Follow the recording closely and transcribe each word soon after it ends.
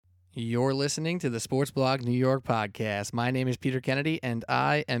You're listening to the Sports Blog New York podcast. My name is Peter Kennedy, and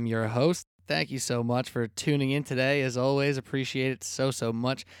I am your host. Thank you so much for tuning in today. As always, appreciate it so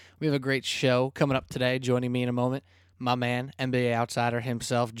much. We have a great show coming up today. Joining me in a moment, my man, NBA outsider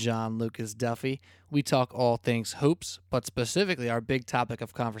himself, John Lucas Duffy. We talk all things hoops, but specifically our big topic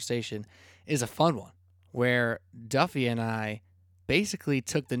of conversation is a fun one, where Duffy and I basically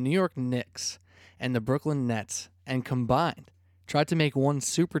took the New York Knicks and the Brooklyn Nets and combined, tried to make one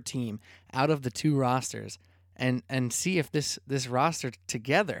super team out of the two rosters and see if this roster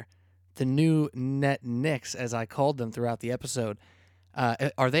together, the new Net Knicks, as I called them throughout the episode,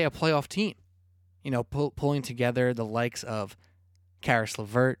 are they a playoff team? You know, pulling together the likes of Karis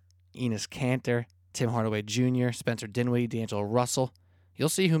LeVert, Enes Kanter, Tim Hardaway Jr., Spencer Dinwiddie, D'Angelo Russell. You'll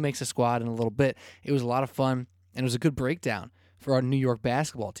see who makes a squad in a little bit. It was a lot of fun, and it was a good breakdown for our New York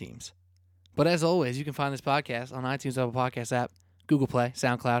basketball teams. But as always, you can find this podcast on iTunes, Apple Podcast app, Google Play,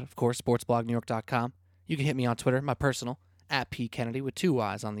 SoundCloud, of course, sportsblognewyork.com. You can hit me on Twitter, my personal, at P. Kennedy with two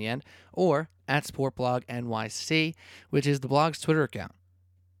Y's on the end, or at SportBlogNYC, which is the blog's Twitter account.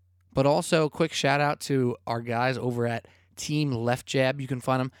 But also, quick shout-out to our guys over at Team Left Jab. You can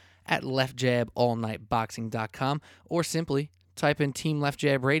find them at leftjaballnightboxing.com, or simply type in Team Left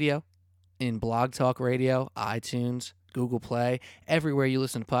Jab Radio in Blog Talk Radio, iTunes, Google Play, everywhere you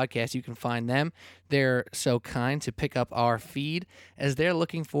listen to podcasts, you can find them. They're so kind to pick up our feed as they're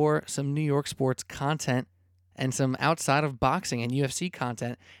looking for some New York sports content and some outside of boxing and UFC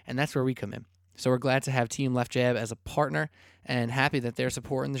content, and that's where we come in. So we're glad to have Team Left Jab as a partner and happy that they're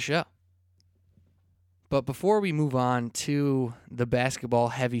supporting the show. But before we move on to the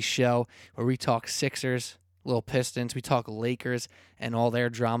basketball-heavy show where we talk Sixers, little Pistons, we talk Lakers and all their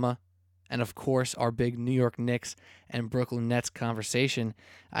drama, and of course, our big New York Knicks and Brooklyn Nets conversation,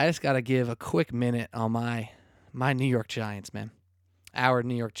 I just got to give a quick minute on my New York Giants, man. Our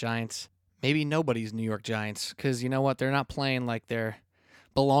New York Giants. Maybe nobody's New York Giants, because you know what? They're not playing like they're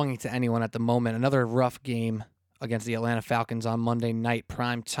belonging to anyone at the moment. Another rough game against the Atlanta Falcons on Monday night,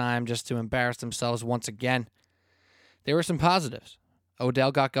 prime time, just to embarrass themselves once again. There were some positives.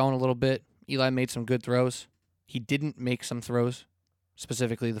 Odell got going a little bit. Eli made some good throws. He didn't make some throws,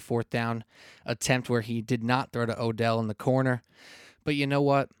 specifically the fourth down attempt where he did not throw to Odell in the corner. But you know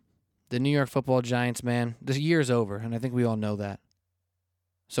what? The New York Football Giants, man, the year's over, and I think we all know that.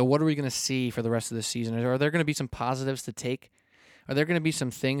 So what are we going to see for the rest of the season? Are there going to be some positives to take? Are there going to be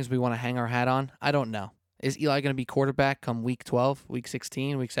some things we want to hang our hat on? I don't know. Is Eli going to be quarterback come week 12, week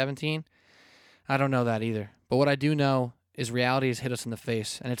 16, week 17? I don't know that either. But what I do know is reality has hit us in the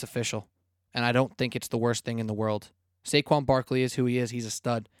face, and it's official. And I don't think it's the worst thing in the world. Saquon Barkley is who he is. He's a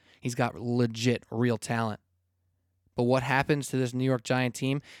stud. He's got legit, real talent. But what happens to this New York Giant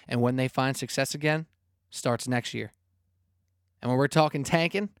team and when they find success again starts next year. And when we're talking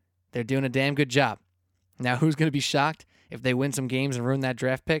tanking, they're doing a damn good job. Now, who's going to be shocked if they win some games and ruin that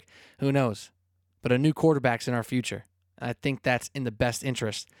draft pick? Who knows? But a new quarterback's in our future. And I think that's in the best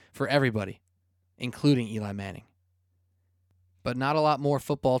interest for everybody, including Eli Manning. But not a lot more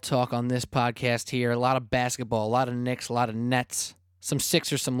football talk on this podcast here. A lot of basketball, a lot of Knicks, a lot of Nets, some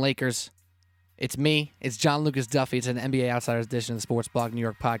Sixers, some Lakers. It's me. It's John Lucas Duffy. It's an NBA Outsiders edition of the Sports Blog New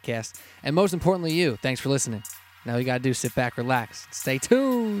York podcast. And most importantly, you. Thanks for listening. Now all you got to do is sit back, relax, and stay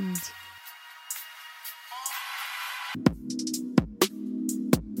tuned.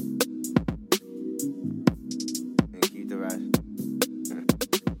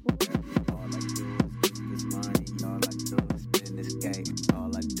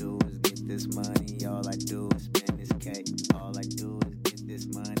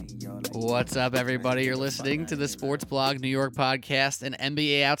 What's up, everybody? You're listening to the Sports Blog New York podcast, an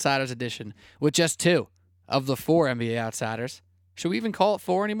NBA Outsiders edition, with just two of the four NBA Outsiders. Should we even call it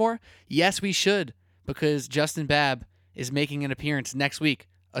four anymore? Yes, we should, because Justin Babb is making an appearance next week.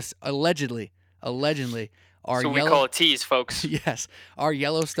 Allegedly. So we call it tease, folks. Yes. Our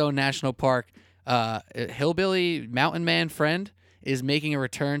Yellowstone National Park hillbilly mountain man friend is making a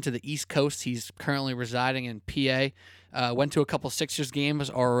return to the East Coast. He's currently residing in PA. Went to a couple Sixers games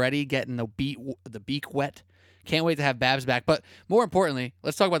already, getting the beak wet. Can't wait to have Babs back. But more importantly,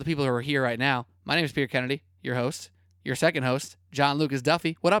 let's talk about the people who are here right now. My name is Peter Kennedy, your host. Your second host, John Lucas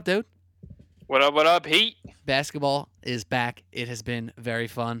Duffy. What up, dude? What up, Heat? Basketball is back. It has been very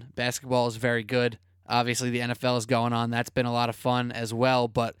fun. Basketball is very good. Obviously, the NFL is going on. That's been a lot of fun as well.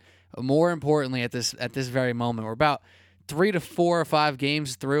 But more importantly, at this very moment, we're about 3 to 4 or 5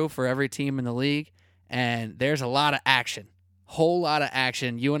 games through for every team in the league. And there's a lot of action. Whole lot of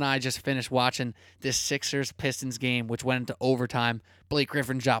action. You and I just finished watching this Sixers-Pistons game, which went into overtime. Blake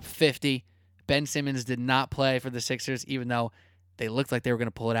Griffin dropped 50. Ben Simmons did not play for the Sixers, even though They looked like they were going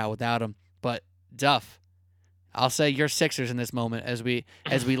to pull it out without him. But Duff, I'll say you're Sixers in this moment as we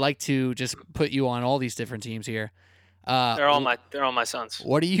like to just put you on all these different teams here. They're all my sons.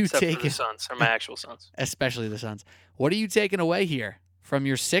 What are you except taking? For the Suns are my actual sons, especially the Suns. What are you taking away here from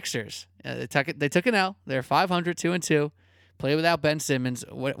your Sixers? They took an L. They're 500, 2-2. Play without Ben Simmons.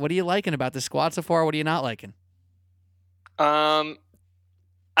 What are you liking about the squad so far? What are you not liking? I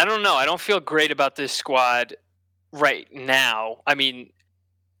don't know. I don't feel great about this squad right now. I mean,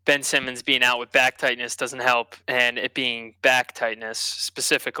 Ben Simmons being out with back tightness doesn't help, and it being back tightness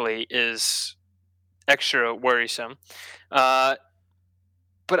specifically is extra worrisome. But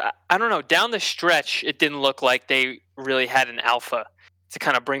I don't know. Down the stretch, it didn't look like they really had an alpha to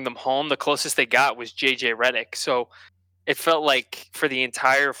kind of bring them home. The closest they got was JJ Redick. So it felt like for the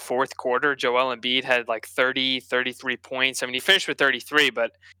entire fourth quarter, Joel Embiid had like 30, 33 points. I mean, he finished with 33,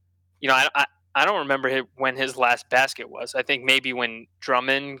 but I don't remember when his last basket was. I think maybe when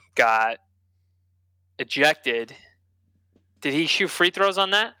Drummond got ejected. Did he shoot free throws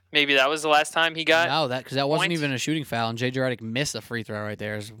on that? Maybe that was the last time he got. No, because that wasn't even a shooting foul, and JJ Redick missed a free throw right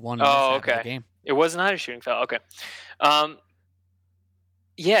there. As one. Oh, okay. The game. It was not a shooting foul. Okay.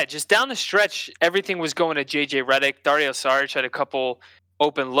 Yeah, just down the stretch, everything was going to JJ Redick. Dario Saric had a couple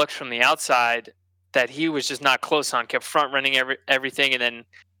open looks from the outside that he was just not close on. Kept front running everything, and then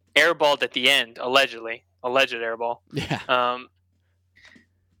airballed at the end, alleged airball. Yeah.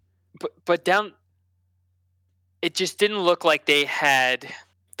 But down, it just didn't look like they had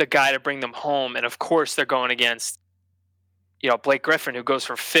the guy to bring them home. And of course, they're going against, Blake Griffin, who goes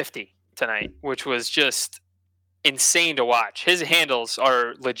for 50 tonight, which was just insane to watch. His handles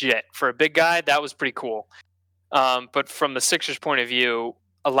are legit for a big guy. That was pretty cool. But from the Sixers' point of view,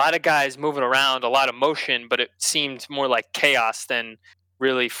 a lot of guys moving around, a lot of motion, but it seemed more like chaos than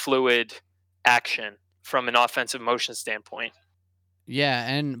really fluid action from an offensive motion standpoint. Yeah,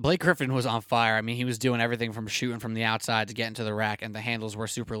 and Blake Griffin was on fire. I mean, he was doing everything from shooting from the outside to getting to the rack, and the handles were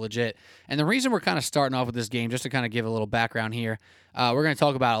super legit. And the reason we're kind of starting off with this game, just to kind of give a little background here, we're going to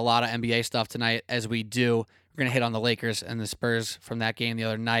talk about a lot of NBA stuff tonight as we do. We're going to hit on the Lakers and the Spurs from that game the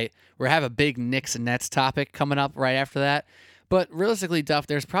other night. We're going to have a big Knicks and Nets topic coming up right after that. But realistically, Duff,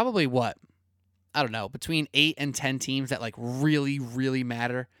 there's probably between 8 and 10 teams that really, really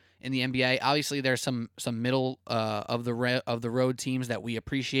matter in the NBA. Obviously, there's some middle of the road teams that we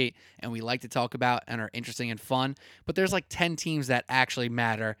appreciate and we like to talk about and are interesting and fun. But there's 10 teams that actually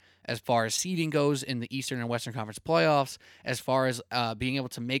matter as far as seeding goes in the Eastern and Western Conference playoffs, as far as being able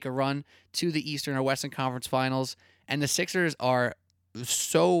to make a run to the Eastern or Western Conference finals. And the Sixers are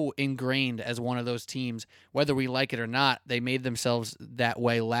so ingrained as one of those teams, whether we like it or not. They made themselves that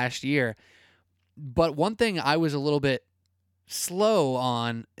way last year. But one thing I was a little bit slow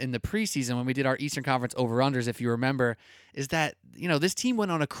on in the preseason when we did our Eastern Conference over-unders, if you remember, is that, this team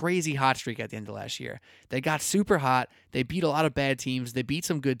went on a crazy hot streak at the end of last year. They got super hot. They beat a lot of bad teams. They beat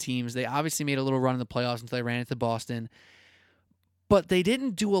some good teams. They obviously made a little run in the playoffs until they ran into Boston. But they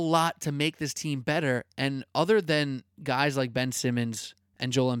didn't do a lot to make this team better. And other than guys like Ben Simmons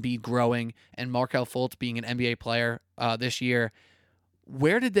and Joel Embiid growing and Markelle Fultz being an NBA player this year,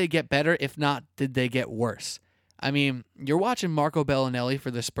 where did they get better? If not, did they get worse? I mean, you're watching Marco Bellinelli for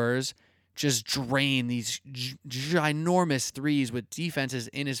the Spurs just drain these ginormous threes with defenses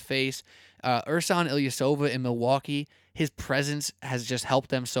in his face. Ersan Ilyasova in Milwaukee, his presence has just helped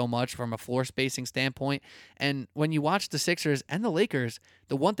them so much from a floor spacing standpoint. And when you watch the Sixers and the Lakers,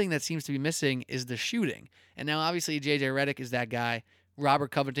 the one thing that seems to be missing is the shooting. And now, obviously, JJ Redick is that guy.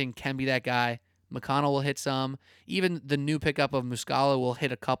 Robert Covington can be that guy. McConnell will hit some. Even the new pickup of Muscala will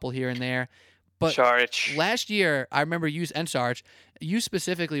hit a couple here and there. But Saric. Last year, I remember you and Saric, you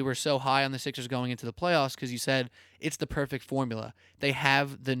specifically were so high on the Sixers going into the playoffs because you said it's the perfect formula. They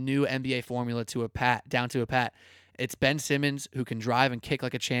have the new NBA formula down to a pat. It's Ben Simmons, who can drive and kick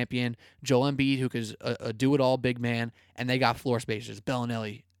like a champion, Joel Embiid, who is a do-it-all big man, and they got floor spacers,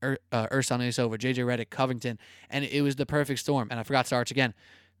 Bellinelli, Ersan Ilyasova, JJ Redick, Covington, and it was the perfect storm. And I forgot Saric again.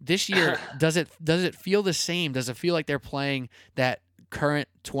 This year, does it feel the same? Does it feel like they're playing that current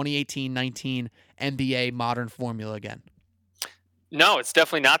 2018-19 NBA modern formula again? No, it's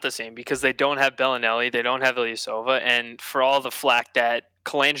definitely not the same because they don't have Bellinelli, they don't have Ilyasova, and for all the flack that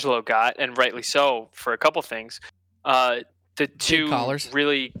Colangelo got, and rightly so for a couple things, the two Collars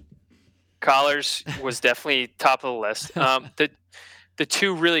was definitely top of the list. The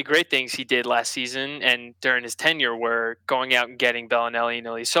two really great things he did last season and during his tenure were going out and getting Bellinelli and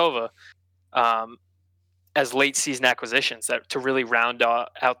Ilyasova as late season acquisitions to really round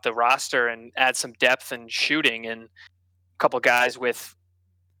out the roster and add some depth and shooting, and a couple guys who have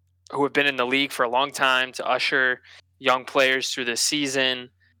been in the league for a long time to usher young players through the season.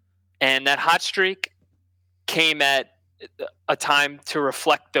 And that hot streak came at a time to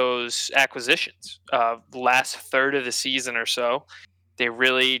reflect those acquisitions. The last third of the season or so, they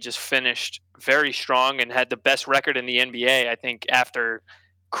really just finished very strong and had the best record in the NBA, I think, after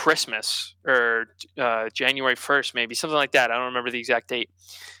Christmas or January 1st, maybe something like that. I don't remember the exact date.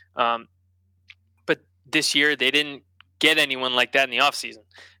 But this year, they didn't get anyone like that in the offseason.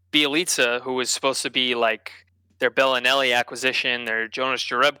 Bielitsa, who was supposed to be like their Bellinelli acquisition, their Jonas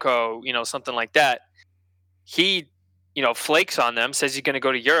Jerebko, something like that, he flakes on them, says he's going to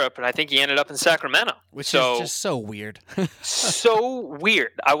go to Europe, and I think he ended up in Sacramento. Which is just so weird. So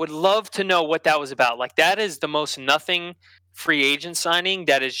weird. I would love to know what that was about. Like, that is the most nothing free agent signing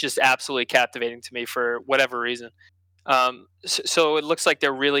that is just absolutely captivating to me for whatever reason. So it looks like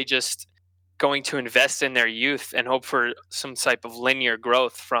they're really just going to invest in their youth and hope for some type of linear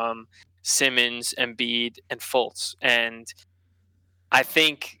growth from Simmons, Embiid, and Fultz. And I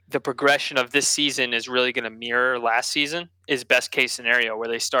think the progression of this season is really going to mirror last season, is best case scenario, where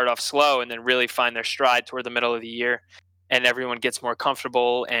they start off slow and then really find their stride toward the middle of the year and everyone gets more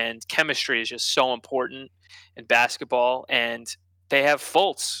comfortable, and chemistry is just so important in basketball. And they have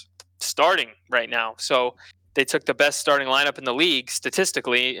Fultz starting right now. So they took the best starting lineup in the league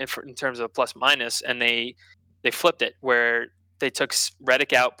statistically in terms of plus minus, and they flipped it where they took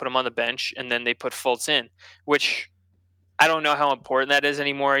Redick out, put him on the bench, and then they put Fultz in, which I don't know how important that is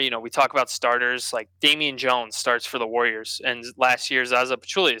anymore. We talk about starters, like Damian Jones starts for the Warriors, and last year Zaza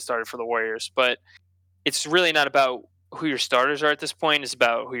Pachulia started for the Warriors. But it's really not about who your starters are at this point. It's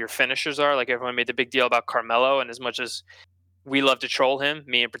about who your finishers are. Like, everyone made the big deal about Carmelo, and as much as we love to troll him,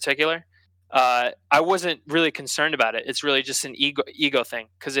 me in particular, I wasn't really concerned about it. It's really just an ego thing.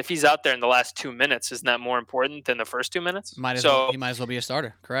 Because if he's out there in the last 2 minutes, isn't that more important than the first 2 minutes? He might as well be a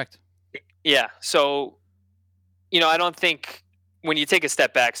starter. Correct. Yeah. So, I don't think when you take a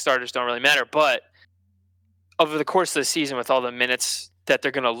step back, starters don't really matter. But over the course of the season, with all the minutes that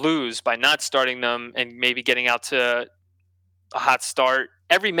they're going to lose by not starting them and maybe getting out to a hot start,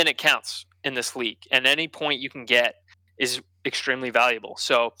 every minute counts in this league. And any point you can get is extremely valuable.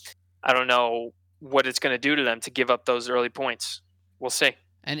 So I don't know what it's going to do to them to give up those early points. We'll see.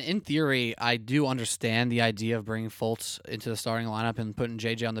 And in theory, I do understand the idea of bringing Fultz into the starting lineup and putting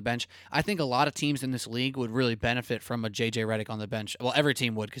JJ on the bench. I think a lot of teams in this league would really benefit from a JJ Redick on the bench. Well, every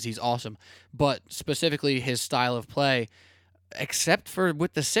team would, because he's awesome. But specifically his style of play, except for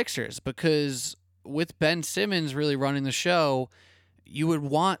with the Sixers, because with Ben Simmons really running the show, you would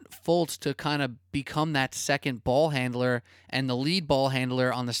want Fultz to kind of become that second ball handler and the lead ball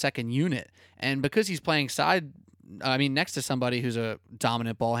handler on the second unit. And because he's playing next to somebody who's a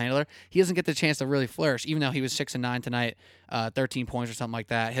dominant ball handler, he doesn't get the chance to really flourish, even though he was 6 and 9 tonight, 13 points or something like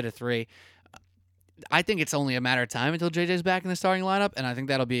that, hit a 3. I think it's only a matter of time until JJ's back in the starting lineup, and I think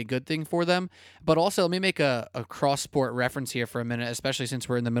that'll be a good thing for them. But also, let me make a cross-sport reference here for a minute, especially since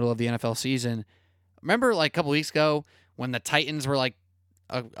we're in the middle of the NFL season. Remember, like, a couple weeks ago when the Titans were like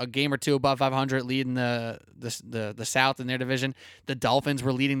a game or two above 500, leading the South in their division? The Dolphins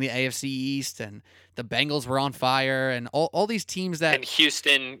were leading the AFC East, and the Bengals were on fire, and all these teams that... And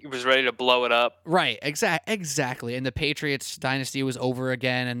Houston was ready to blow it up. Right, exactly. And the Patriots dynasty was over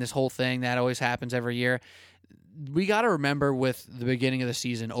again, and this whole thing that always happens every year. We got to remember with the beginning of the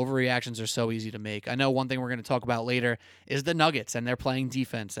season, overreactions are so easy to make. I know one thing we're going to talk about later is the Nuggets, and they're playing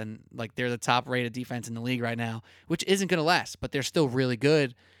defense, and like they're the top-rated defense in the league right now, which isn't going to last, but they're still really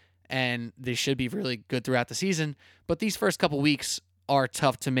good, and they should be really good throughout the season. But these first couple weeks are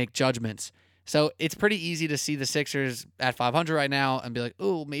tough to make judgments. So it's pretty easy to see the Sixers at 500 right now and be like,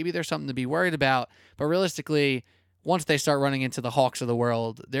 oh, maybe there's something to be worried about. But realistically, once they start running into the Hawks of the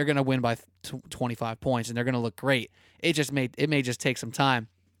world, they're going to win by 25 points, and they're going to look great. It may just take some time.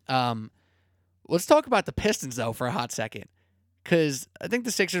 Let's talk about the Pistons, though, for a hot second, because I think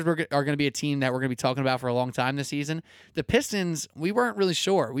the Sixers are going to be a team that we're going to be talking about for a long time this season. The Pistons, we weren't really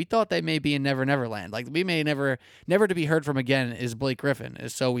sure. We thought they may be in Never Never Land. Like, we may never to be heard from again is Blake Griffin,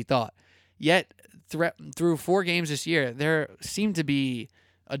 is so we thought. Yet, through 4 games this year, there seemed to be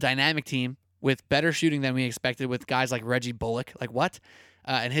a dynamic team with better shooting than we expected, with guys like Reggie Bullock, like what?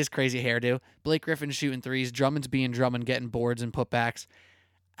 And his crazy hairdo. Blake Griffin shooting threes, Drummond's being Drummond, getting boards and putbacks.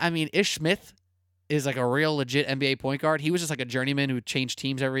 I mean, Ish Smith is like a real legit NBA point guard. He was just like a journeyman who changed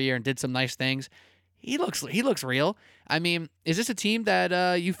teams every year and did some nice things. He looks real. I mean, is this a team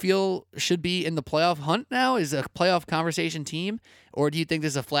that you feel should be in the playoff hunt now? Is a playoff conversation team? Or do you think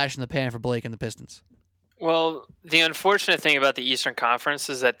this is a flash in the pan for Blake and the Pistons? Well, the unfortunate thing about the Eastern Conference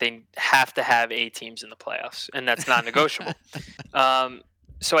is that they have to have 8 teams in the playoffs, and that's not negotiable.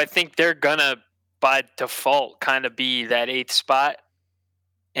 So I think they're going to by default kind of be that 8th spot.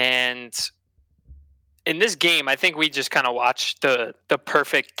 And in this game, I think we just kind of watched the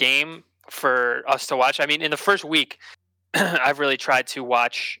perfect game for us to watch. I mean, in the first week, I've really tried to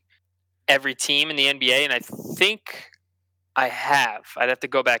watch every team in the NBA, and I think I have. I'd have to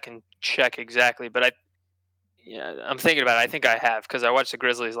go back and check exactly, but I'm thinking about it. I think I have because I watched the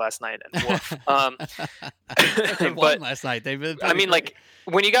Grizzlies last night. And woof. They won last night. I mean, like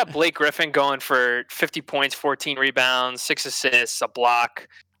when you got Blake Griffin going for 50 points, 14 rebounds, 6 assists, a block,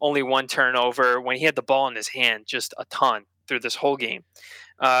 only 1 turnover, when he had the ball in his hand, just a ton through this whole game.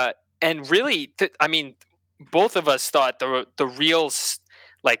 And really, I mean, both of us thought the real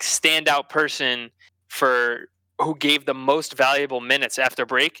like standout person for who gave the most valuable minutes after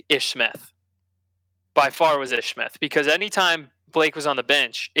break, Ish Smith. By far was Ish Smith, because anytime Blake was on the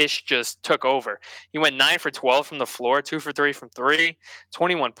bench, Ish just took over. He went 9 for 12 from the floor, 2 for 3 from 3,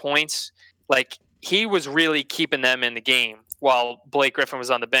 21 points. Like, he was really keeping them in the game while Blake Griffin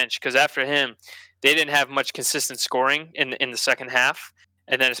was on the bench, because after him, they didn't have much consistent scoring in the second half.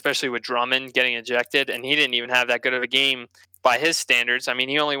 And then especially with Drummond getting ejected, and he didn't even have that good of a game by his standards. I mean,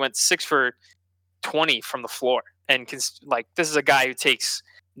 he only went 6 for 20 from the floor. And like, this is a guy who takes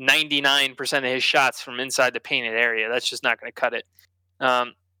 99% of his shots from inside the painted area. That's just not going to cut it.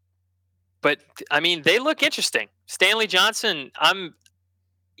 But I mean, they look interesting. Stanley Johnson,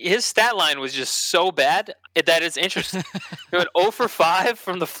 his stat line was just so bad that it's interesting. He went 0 for 5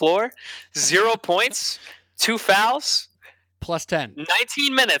 from the floor, 0 points, 2 fouls. Plus 10.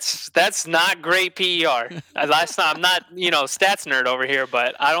 19 minutes. That's not great PER. Last time, I'm not, stats nerd over here,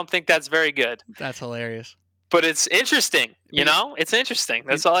 but I don't think that's very good. That's hilarious. But it's interesting, It's interesting.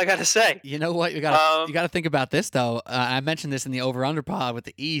 That's all I got to say. You know what? You got to think about this, though. I mentioned this in the over-under pod with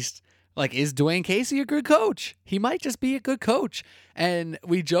the East. Like, is Dwayne Casey a good coach? He might just be a good coach. And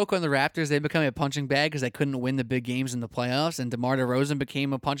we joke on the Raptors, they become a punching bag because they couldn't win the big games in the playoffs, and DeMar DeRozan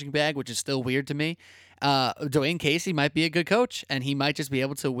became a punching bag, which is still weird to me. Dwayne Casey might be a good coach, and he might just be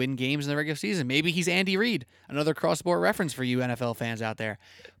able to win games in the regular season. Maybe he's Andy Reid, another cross-sport reference for you NFL fans out there.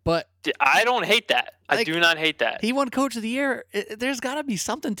 But I don't hate that. I do not hate that. He won Coach of the Year. There's got to be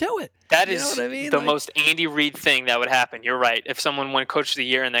something to it. That is the most Andy Reid thing that would happen. You're right. If someone won Coach of the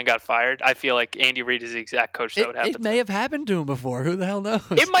Year and then got fired, I feel like Andy Reid is the exact coach that would happen. It may have happened to him before. Who the hell knows?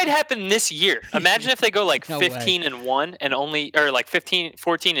 It might happen this year. Imagine if they go like 15-1 and only, or like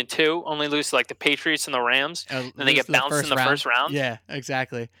 14-2, only lose to like the Patriots and the Rams, and they get bounced in the first round. Yeah,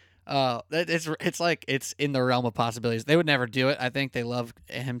 exactly. It's like it's in the realm of possibilities. They would never do it. I think they love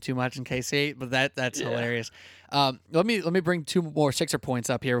him too much in KC, but that's hilarious. Let me bring 2 more Sixer points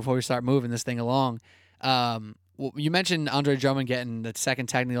up here before we start moving this thing along. You mentioned Andre Drummond getting the second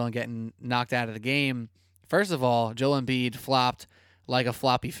technical and getting knocked out of the game. First of all, Joel Embiid flopped like a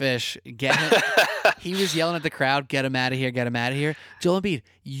floppy fish. He was yelling at the crowd, "Get him out of here! Get him out of here!" Joel Embiid,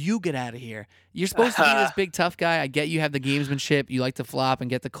 you get out of here. You're supposed to be this big tough guy. I get you have the gamesmanship. You like to flop and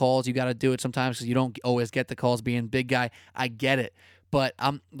get the calls. You got to do it sometimes because you don't always get the calls being big guy. I get it. But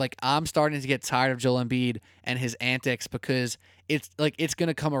I'm starting to get tired of Joel Embiid and his antics because it's going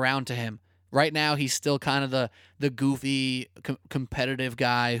to come around to him. Right now, he's still kind of the goofy, competitive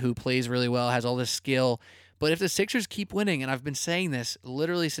guy who plays really well, has all this skill. But if the Sixers keep winning, and I've been saying this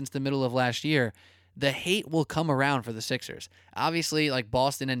literally since the middle of last year, the hate will come around for the Sixers. Obviously, like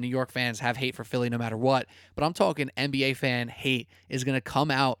Boston and New York fans have hate for Philly no matter what, but I'm talking NBA fan hate is going to come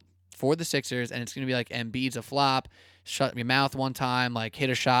out for the Sixers, and it's going to be like Embiid's a flop, shut your mouth one time, like hit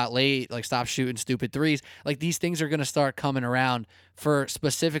a shot late, like stop shooting stupid threes. Like these things are going to start coming around for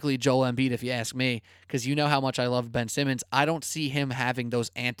specifically Joel Embiid, if you ask me, because you know how much I love Ben Simmons. I don't see him having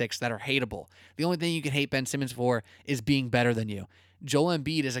those antics that are hateable. The only thing you can hate Ben Simmons for is being better than you. Joel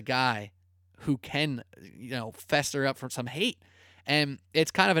Embiid is a guy who can, fester up for some hate. And it's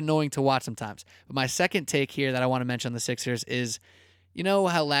kind of annoying to watch sometimes. But my second take here that I want to mention on the Sixers is, you know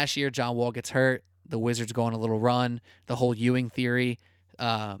how last year John Wall gets hurt, the Wizards go on a little run, the whole Ewing theory,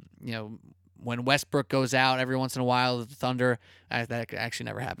 when Westbrook goes out every once in a while, the Thunder, that actually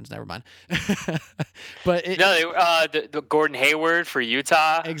never happens, never mind. But the Gordon Hayward for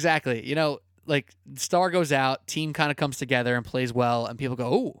Utah. Exactly. Like star goes out, team kind of comes together and plays well, and people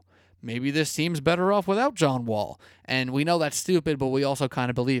go, "Ooh, maybe this team's better off without John Wall." And we know that's stupid, but we also kind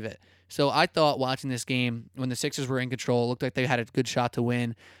of believe it. So I thought watching this game, when the Sixers were in control, it looked like they had a good shot to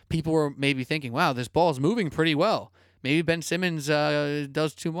win. People were maybe thinking, wow, this ball's moving pretty well. Maybe Ben Simmons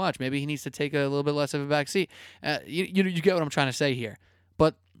does too much. Maybe he needs to take a little bit less of a back seat. You get what I'm trying to say here.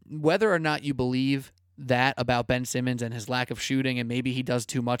 But whether or not you believe that about Ben Simmons and his lack of shooting and maybe he does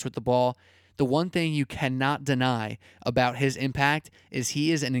too much with the ball, the one thing you cannot deny about his impact is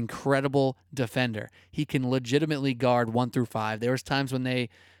he is an incredible defender. He can legitimately guard 1 through 5. There was times when they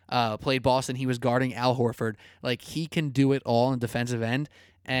played Boston, he was guarding Al Horford. Like, he can do it all in defensive end.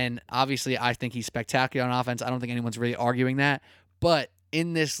 And obviously, I think he's spectacular on offense. I don't think anyone's really arguing that. But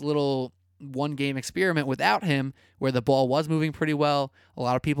in this little one-game experiment without him, where the ball was moving pretty well, a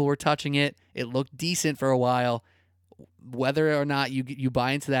lot of people were touching it, it looked decent for a while. Whether or not you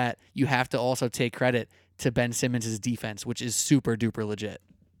buy into that, you have to also take credit to Ben Simmons' defense, which is super-duper legit.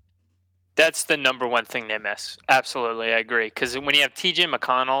 That's the number one thing they miss. Absolutely, I agree. Because when you have T.J.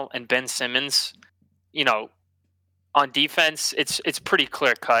 McConnell and Ben Simmons, on defense, it's pretty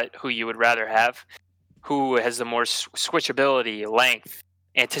clear-cut who you would rather have, who has the more switchability, length,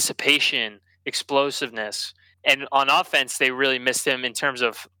 anticipation, explosiveness. And on offense, they really missed him in terms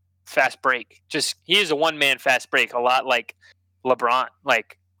of fast break. He is a one-man fast break, a lot like LeBron.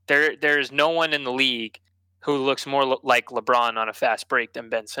 Like, there's no one in the league who looks more like LeBron on a fast break than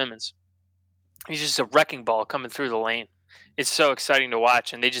Ben Simmons. He's just a wrecking ball coming through the lane. It's so exciting to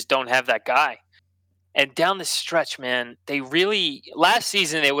watch, and they just don't have that guy. And down the stretch, man, last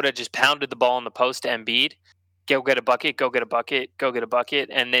season they would have just pounded the ball in the post to Embiid, go get a bucket, go get a bucket, go get a bucket,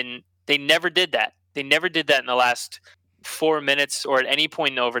 and then they never did that. They never did that in the last 4 minutes or at any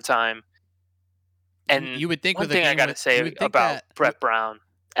point in overtime. And you would think one thing I got to say about Brett Brown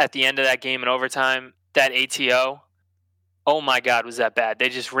at the end of that game in overtime, that ATO, oh my God, was that bad? They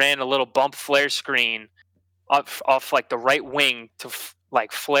just ran a little bump flare screen off like the right wing to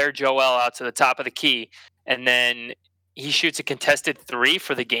flare Joel out to the top of the key, and then he shoots a contested 3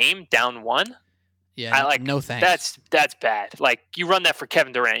 for the game, down 1. Yeah, no thanks. That's bad. Like, you run that for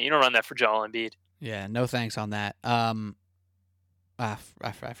Kevin Durant, you don't run that for Joel Embiid. Yeah, no thanks on that. I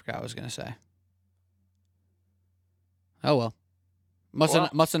forgot what I was gonna say. Oh well. Must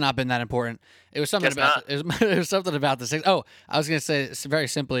have not been that important. It was something about it was something about the six. Oh, I was gonna say very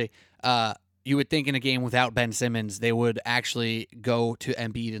simply. You would think in a game without Ben Simmons, they would actually go to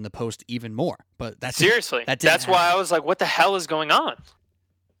Embiid in the post even more. But that's why I was like, "What the hell is going on?"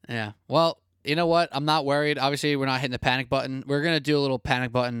 Yeah. Well, you know what? I'm not worried. Obviously, we're not hitting the panic button. We're gonna do a little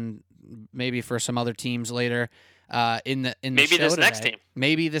panic button, maybe for some other teams later. In the maybe show this today. next team.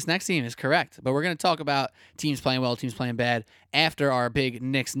 Maybe this next team is correct. But we're going to talk about teams playing well, teams playing bad after our big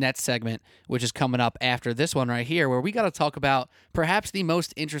Knicks Nets segment, which is coming up after this one right here, where we got to talk about perhaps the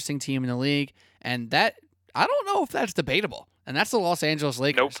most interesting team in the league, and that I don't know if that's debatable. And that's the Los Angeles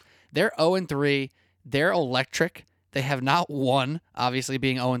Lakers. Nope. They're 0-3. They're electric. They have not won, obviously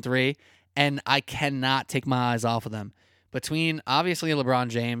being 0-3, and I cannot take my eyes off of them. Between, obviously, LeBron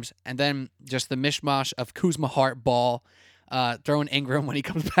James and then just the mishmash of Kuzma Hart ball, throwing Ingram when he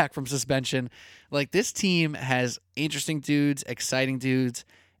comes back from suspension. Like, this team has interesting dudes, exciting dudes,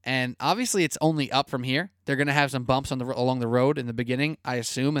 and obviously it's only up from here. They're going to have some bumps along the road in the beginning, I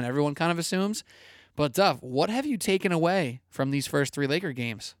assume, and everyone kind of assumes. But, Duff, what have you taken away from these first 3 Laker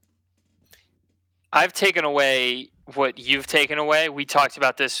games? I've taken away what you've taken away. We talked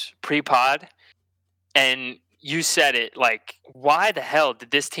about this pre-pod, and you said it, like, why the hell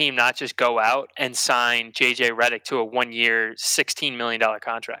did this team not just go out and sign J.J. Redick to a 1-year, $16 million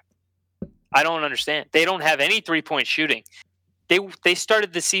contract? I don't understand. They don't have any three-point shooting. They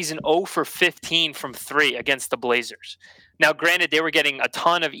started the season 0 for 15 from 3 against the Blazers. Now, granted, they were getting a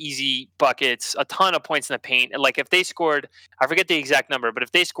ton of easy buckets, a ton of points in the paint. And, like, if they scored, I forget the exact number, but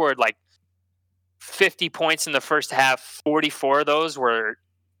if they scored, like, 50 points in the first half, 44 of those were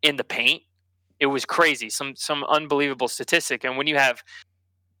in the paint. It was crazy, some unbelievable statistic. And when you have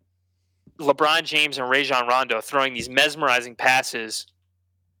LeBron James and Rajon Rondo throwing these mesmerizing passes,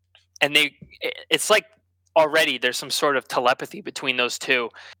 and it's like already there's some sort of telepathy between those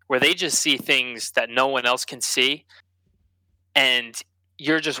two where they just see things that no one else can see. And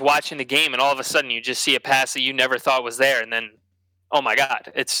you're just watching the game, and all of a sudden you just see a pass that you never thought was there. And then, oh my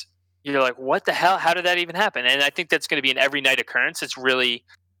God, you're like, what the hell? How did that even happen? And I think that's going to be an every night occurrence. It's really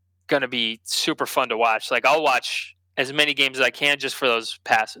going to be super fun to watch. Like, I'll watch as many games as I can just for those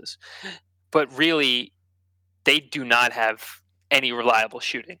passes. But really, they do not have any reliable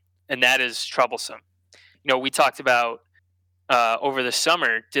shooting, and that is troublesome. We talked about over the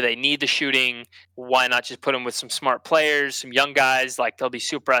summer, do they need the shooting? Why not just put them with some smart players, some young guys? Like, they'll be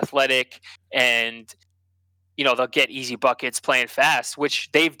super athletic, and they'll get easy buckets playing fast, which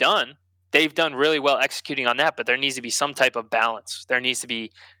they've done. They've done really well executing on that, but there needs to be some type of balance. There needs to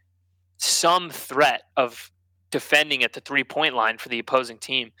be some threat of defending at the 3-point line for the opposing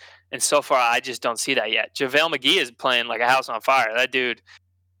team. And so far, I just don't see that yet. JaVale McGee is playing like a house on fire. That dude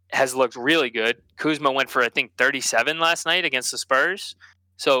has looked really good. Kuzma went for, I think, 37 last night against the Spurs.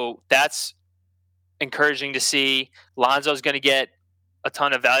 So that's encouraging to see. Lonzo's going to get a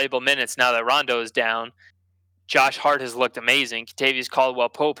ton of valuable minutes now that Rondo is down. Josh Hart has looked amazing. Kentavious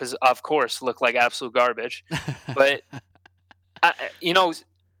Caldwell-Pope has, of course, looked like absolute garbage. But,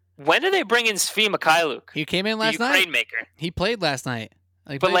 when did they bring in Svi Mikhailuk? He came in last the night. Ukraine maker. He played last night.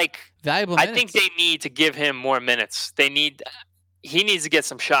 Valuable minutes. I think they need to give him more minutes. He needs to get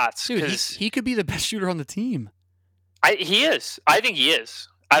some shots. Dude, he could be the best shooter on the team. He is. I think he is.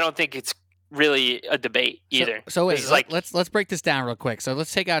 I don't think it's really a debate either. So wait, let's break this down real quick. So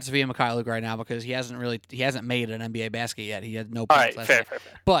let's take out Svi Mikhailuk right now because he hasn't made an NBA basket yet. He had no points last night. Fair.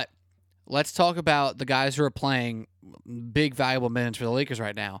 But let's talk about the guys who are playing big valuable minutes for the Lakers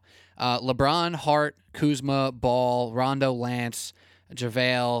right now. LeBron, Hart, Kuzma, Ball, Rondo, Lance,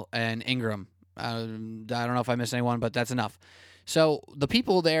 JaVale, and Ingram. I don't know if I missed anyone, but that's enough. So the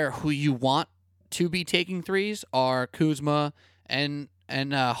people there who you want to be taking threes are Kuzma and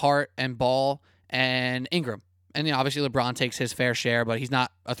Hart and Ball and Ingram. And obviously LeBron takes his fair share, but he's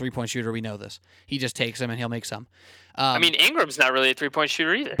not a three-point shooter. We know this. He just takes them and he'll make some. Ingram's not really a three-point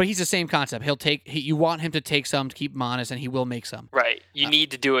shooter either. But he's the same concept. You want him to take some to keep him honest, and he will make some. Right. You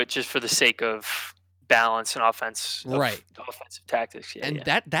need to do it just for the sake of balance and offense. Right. Offensive tactics. Yeah. And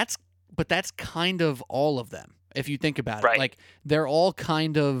that's kind of all of them, if you think about it. Right. Like, they're all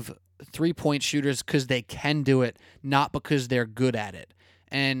kind of three-point shooters because they can do it, not because they're good at it.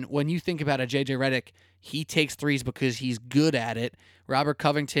 And when you think about a J.J. Redick, he takes threes because he's good at it. Robert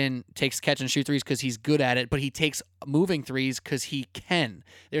Covington takes catch and shoot threes because he's good at it, but he takes moving threes because he can.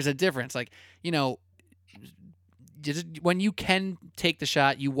 There's a difference. Like, when you can take the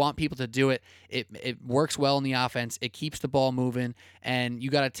shot, you want people to do it. It works well in the offense. It keeps the ball moving, and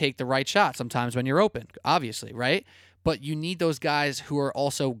you got to take the right shot sometimes when you're open, obviously, right? But you need those guys who are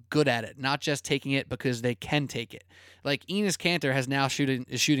also good at it, not just taking it because they can take it. Like Enes Kanter is now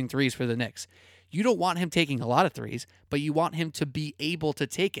shooting threes for the Knicks. You don't want him taking a lot of threes, but you want him to be able to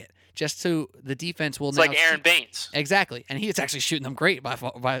take it, just so the defense will. It's like Aaron Baines. Exactly, and he is actually shooting them great by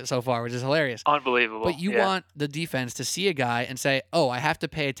so far, which is hilarious. Unbelievable. But you want the defense to see a guy and say, "Oh, I have to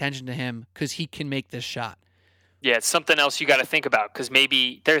pay attention to him because he can make this shot." Yeah, it's something else you got to think about because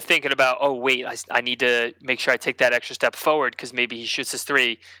maybe they're thinking about, oh, wait, I need to make sure I take that extra step forward because maybe he shoots his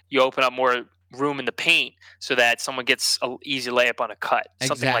three. You open up more room in the paint so that someone gets an easy layup on a cut. Exactly.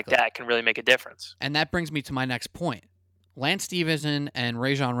 Something like that can really make a difference. And that brings me to my next point. Lance Stevenson and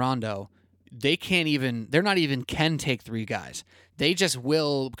Rajon Rondo, they're not even can take three guys. They just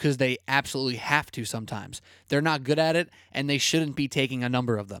will because they absolutely have to sometimes. They're not good at it, and they shouldn't be taking a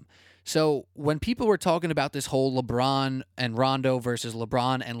number of them. So when people were talking about this whole LeBron and Rondo versus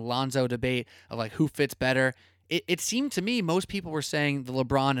LeBron and Lonzo debate of like who fits better, it seemed to me most people were saying the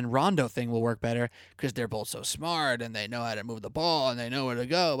LeBron and Rondo thing will work better because they're both so smart and they know how to move the ball and they know where to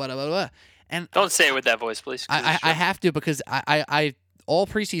go, blah, blah, blah, blah. And don't say it with that voice, please. I have to because I all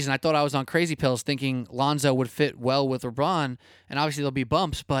preseason I thought I was on crazy pills thinking Lonzo would fit well with LeBron, and obviously there'll be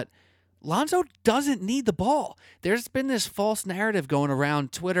bumps, but Lonzo doesn't need the ball. There's been this false narrative going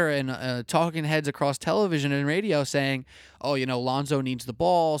around Twitter and talking heads across television and radio saying, oh, Lonzo needs the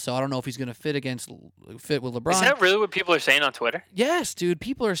ball, so I don't know if he's going to fit with LeBron. Is that really what people are saying on Twitter? Yes, dude.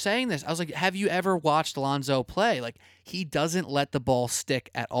 People are saying this. I was like, have you ever watched Lonzo play? Like, he doesn't let the ball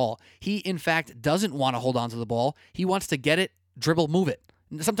stick at all. He, in fact, doesn't want to hold on to the ball. He wants to get it, dribble, move it.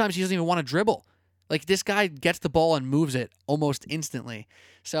 Sometimes he doesn't even want to dribble. Like, this guy gets the ball and moves it almost instantly.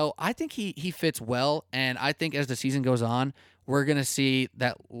 So I think he fits well, and I think as the season goes on, we're going to see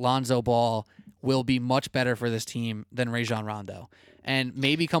that Lonzo Ball will be much better for this team than Rajon Rondo. And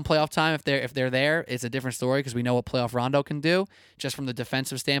maybe come playoff time, if they're there, it's a different story because we know what playoff Rondo can do, just from the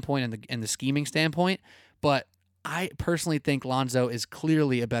defensive standpoint and the scheming standpoint. But I personally think Lonzo is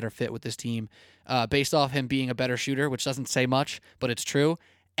clearly a better fit with this team based off him being a better shooter, which doesn't say much, but it's true.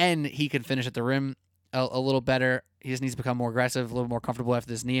 And he can finish at the rim a little better. He just needs to become more aggressive, a little more comfortable after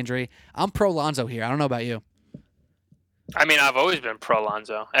this knee injury. I'm pro Lonzo here. I don't know about you. I mean, I've always been pro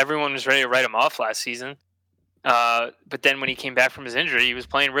Lonzo. Everyone was ready to write him off last season. But then when he came back from his injury, he was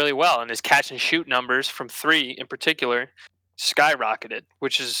playing really well. And his catch and shoot numbers from three in particular skyrocketed,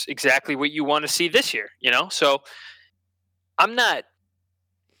 which is exactly what you want to see this year, So I'm not...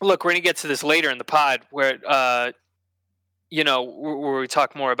 Look, we're going to get to this later in the pod where... where we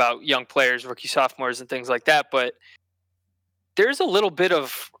talk more about young players, rookie sophomores, and things like that. But there's a little bit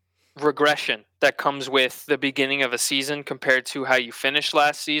of regression that comes with the beginning of a season compared to how you finished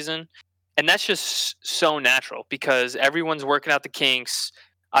last season. And that's just so natural because everyone's working out the kinks.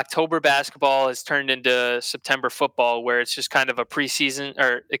 October basketball has turned into September football where it's just kind of a preseason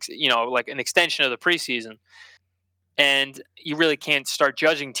or, like an extension of the preseason. and you really can't start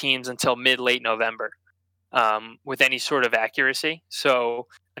judging teams until late November with any sort of accuracy. So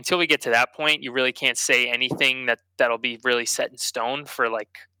until we get to that point, you really can't say anything that'll be really set in stone for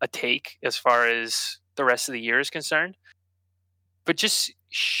like a take as far as the rest of the year is concerned. But just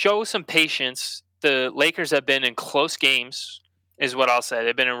show some patience. The Lakers have been in close games, is what I'll say.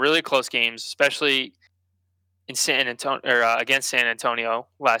 They've been in really close games, especially in San Antonio or against San Antonio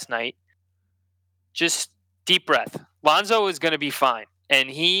last night. Just deep breath. Lonzo is going to be fine, and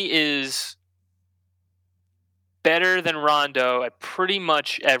he is better than Rondo at pretty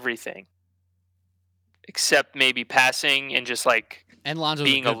much everything, except maybe passing and just like And Lonzo's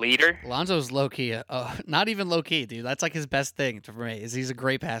being a leader. Lonzo's low key, not even low key, dude. That's like his best thing for me. Is he's a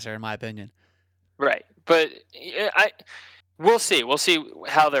great passer in my opinion. Right, but we'll see. We'll see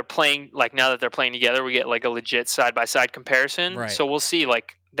how they're playing. Like now that they're playing together, we get like a legit side by side comparison. Right. So we'll see.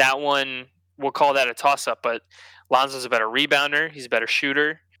 Like that one, we'll call that a toss up. But Lonzo's a better rebounder. He's a better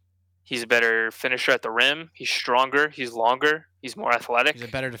shooter. He's a better finisher at the rim. He's stronger. He's longer. He's more athletic. He's a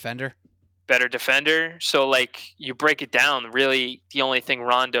better defender. Better defender. So like you break it down, really the only thing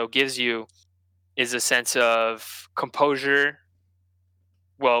Rondo gives you is a sense of composure.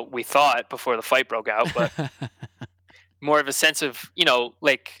 Well, we thought before the fight broke out, but more of a sense of,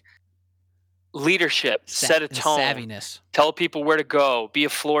 like leadership, set a tone, savviness, tell people where to go, be a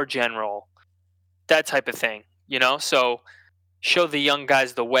floor general, that type of thing, so show the young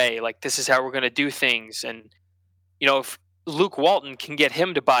guys the way, like this is how we're going to do things. And, if Luke Walton can get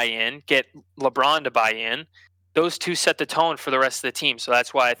him to buy in, get LeBron to buy in, those two set the tone for the rest of the team. So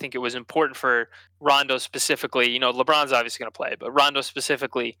that's why I think it was important for Rondo specifically. LeBron's obviously going to play, but Rondo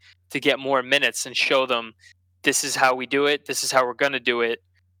specifically to get more minutes and show them this is how we do it. This is how we're going to do it.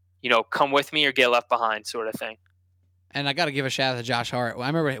 Come with me or get left behind sort of thing. And I got to give a shout out to Josh Hart. I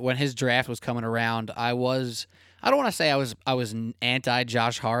remember when his draft was coming around, I don't want to say I was anti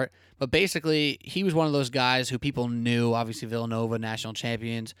Josh Hart, but basically he was one of those guys who people knew, obviously Villanova, national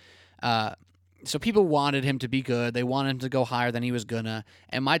champions. So people wanted him to be good. They wanted him to go higher than he was gonna.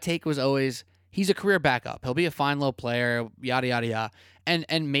 And my take was always, he's a career backup. He'll be a fine little player, yada, yada, yada.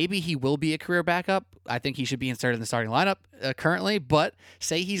 And maybe he will be a career backup. I think he should be inserted in the starting lineup currently. But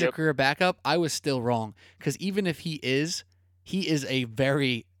say he's a career backup, I was still wrong. Because even if he is a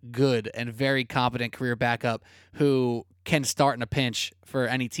very good and very competent career backup who can start in a pinch for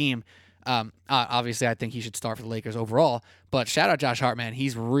any team. Obviously, I think he should start for the Lakers overall. But shout out Josh Hart, man.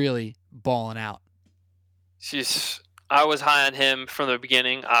 He's really balling out. I was high on him from the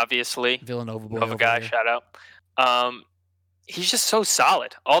beginning, obviously. Villanova boy. Nova guy, shout out. He's just so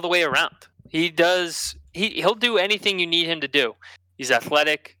solid all the way around. He'll do anything you need him to do. He's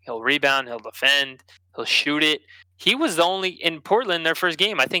athletic. He'll rebound. He'll defend. He'll shoot it. He was the only in Portland their first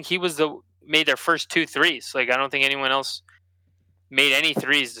game. I think he was made their first 2 threes. Like I don't think anyone else made any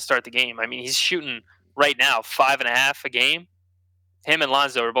threes to start the game. I mean, he's shooting right now 5.5 a game. Him and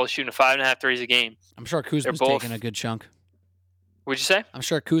Lonzo are both shooting 5.5 threes a game. I'm sure Kuzma's taking a good chunk. What'd you say? I'm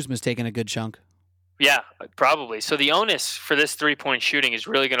sure Kuzma's taking a good chunk. Yeah, probably. So the onus for this 3-point shooting is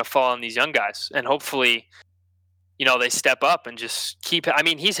really going to fall on these young guys, and hopefully, they step up and just keep. I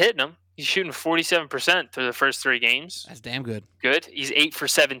mean, he's hitting them. He's shooting 47% through the first 3 games. That's damn good. Good. He's 8 for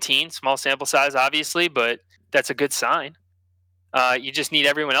 17. Small sample size, obviously, but that's a good sign. You just need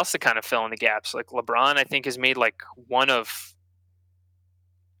everyone else to kind of fill in the gaps. Like LeBron, I think, has made like 1 of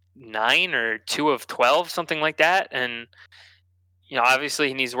 9 or 2 of 12, something like that. And, obviously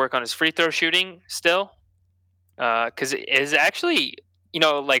he needs to work on his free throw shooting still. Because it is actually,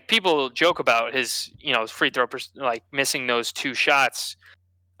 like people joke about his, free throw, like missing those 2 shots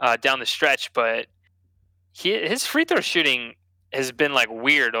down the stretch. But his free throw shooting has been like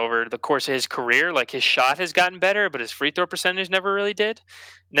weird over the course of his career. Like his shot has gotten better, but his free throw percentage never really did.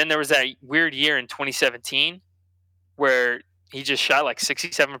 And then there was that weird year in 2017 where he just shot like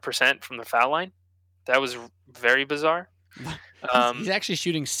 67% from the foul line. That was very bizarre. He's actually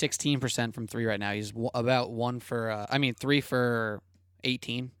shooting 16% from 3 right now. He's about 3 for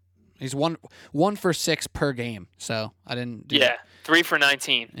 18. He's one for 6 per game. So I didn't. 3 for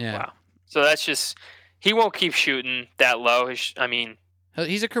 19. Yeah. Wow. So that's just. He won't keep shooting that low. He's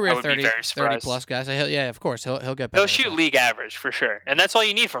a career 30 plus guy. So of course he'll get better. He'll shoot league average for sure, and that's all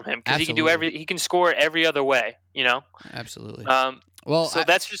you need from him because he can do he can score every other way. Absolutely. So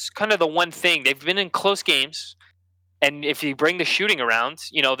that's just kind of the one thing. They've been in close games, and if you bring the shooting around,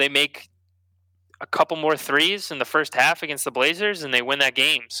 they make a couple more threes in the first half against the Blazers, and they win that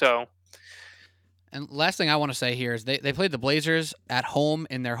game. So. And last thing I want to say here is they played the Blazers at home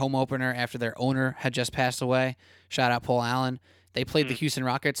in their home opener after their owner had just passed away. Shout out Paul Allen. They played the Houston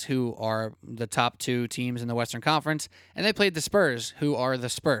Rockets, who are the top 2 teams in the Western Conference, and they played the Spurs, who are the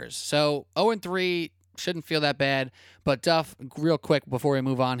Spurs. So 0-3 shouldn't feel that bad. But Duff, real quick before we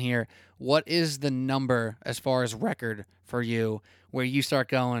move on here, what is the number as far as record for you where you start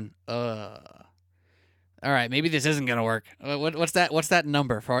going, all right, maybe this isn't gonna work? What's that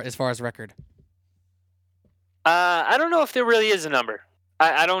number as far as record? I don't know if there really is a number.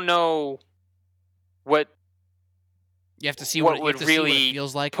 I don't know what you have to see what what would see really what it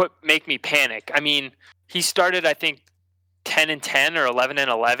feels like. Make me panic. I mean, he started, I think, 10-10 or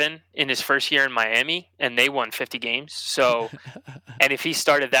 11-11 in his first year in Miami, and they won 50 games. So, and if he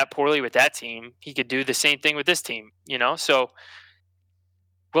started that poorly with that team, he could do the same thing with this team. So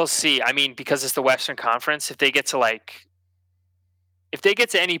we'll see. I mean, because it's the Western Conference, if they get to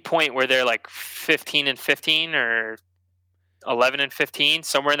any point where they're like 15-15 or 11-15,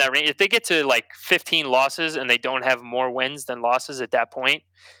 somewhere in that range, if they get to like 15 losses and they don't have more wins than losses at that point,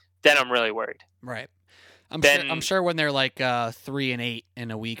 then I'm really worried. Right. I'm sure when they're like 3-8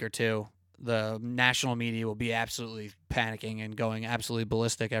 in a week or two, the national media will be absolutely panicking and going absolutely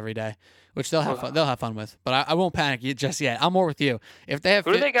ballistic every day, which they'll have fun. They'll have fun with. But I won't panic just yet. I'm more with you. If they have,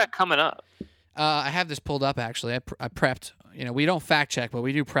 who do they got coming up? I have this pulled up actually. I prepped. We don't fact check, but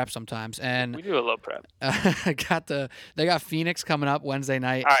we do prep sometimes, and we do a little prep. They got Phoenix coming up Wednesday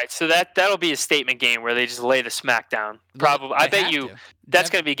night. All right, so that'll be a statement game where they just lay the smack down. Probably, I bet you that's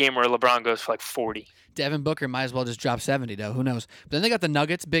going to be a game where LeBron goes for like 40. Devin Booker might as well just drop 70, though. Who knows? But then they got the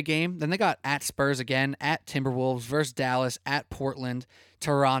Nuggets, big game. Then they got at Spurs again, at Timberwolves versus Dallas, at Portland,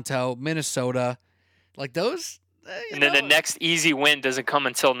 Toronto, Minnesota. Like those. And then the next easy win doesn't come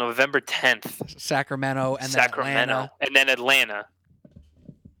until November 10th. Sacramento and then Atlanta. And then Atlanta.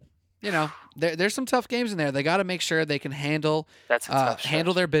 There's some tough games in there. They got to make sure they can handle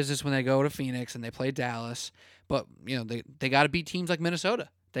their business when they go to Phoenix and they play Dallas. But they got to beat teams like Minnesota.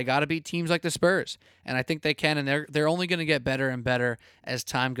 They got to beat teams like the Spurs, and I think they can. And they're only going to get better and better as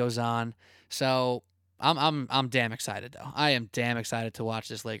time goes on. So I'm damn excited though. I am damn excited to watch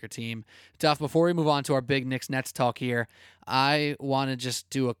this Laker team. Duff, before we move on to our big Knicks Nets talk here, I want to just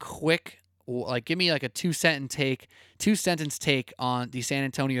do a quick, give me like a two-sentence take on the San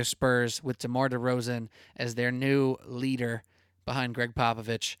Antonio Spurs with DeMar DeRozan as their new leader behind Greg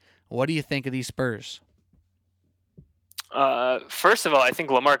Popovich. What do you think of these Spurs? First of all, I think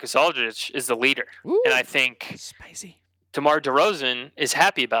LaMarcus Aldridge is the leader. Ooh, and I think spicy. DeMar DeRozan is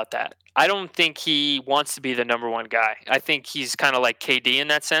happy about that. I don't think he wants to be the number one guy. I think he's kind of like KD in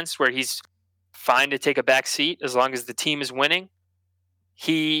that sense, where he's fine to take a back seat as long as the team is winning.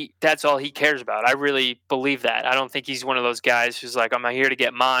 That's all he cares about. I really believe that. I don't think he's one of those guys who's like, I'm here to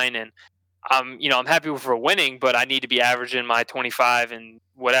get mine, and I'm happy for winning, but I need to be averaging my 25 and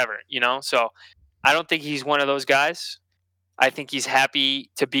whatever, So I don't think he's one of those guys. I think he's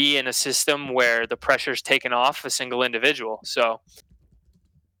happy to be in a system where the pressure's taken off a single individual. So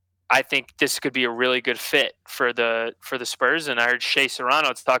I think this could be a really good fit for the Spurs. And I heard Shea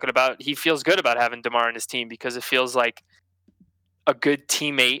Serrano talking about he feels good about having DeMar on his team because it feels like a good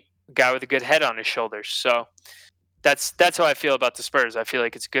teammate, a guy with a good head on his shoulders. So that's how I feel about the Spurs. I feel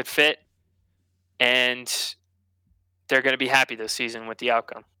like it's a good fit, and they're going to be happy this season with the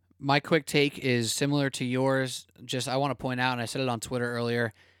outcome. My quick take is similar to yours. Just I want to point out, and I said it on Twitter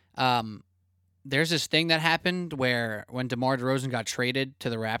earlier, there's this thing that happened where when DeMar DeRozan got traded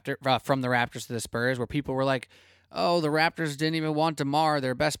to the from the Raptors to the Spurs, where people were like, "Oh, the Raptors didn't even want DeMar,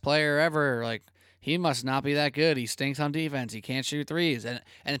 their best player ever. Like he must not be that good. He stinks on defense. He can't shoot threes."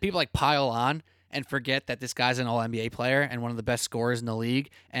 And people like pile on and forget that this guy's an All-NBA player and one of the best scorers in the league,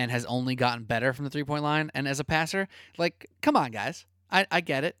 and has only gotten better from the 3-point line and as a passer. Like, come on, guys. I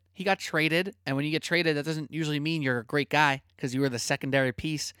get it. He got traded, and when you get traded, that doesn't usually mean you're a great guy because you were the secondary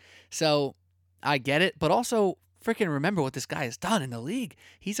piece. So I get it, but also freaking remember what this guy has done in the league.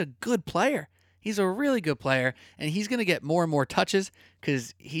 He's a good player. He's a really good player, and he's going to get more and more touches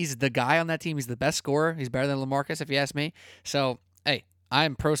because he's the guy on that team. He's the best scorer. He's better than LaMarcus, if you ask me. So, hey,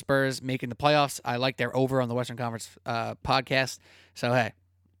 I'm pro Spurs making the playoffs. I like their over on the Western Conference podcast. So, hey,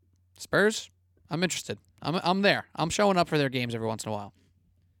 Spurs, I'm interested. I'm there. I'm showing up for their games every once in a while.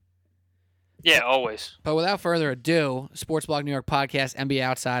 Yeah, always. But without further ado, Sports Blog New York podcast, NBA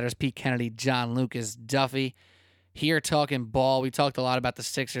Outsiders, Pete Kennedy, John Lucas, Duffy, here talking ball. We talked a lot about the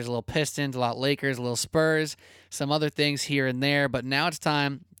Sixers, a little Pistons, a lot Lakers, a little Spurs, some other things here and there. But now it's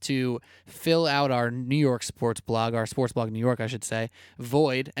time to fill out our New York sports blog, our Sports Blog New York, I should say,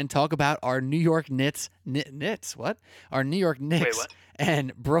 void, and talk about our New York Knicks. What? Our New York Knicks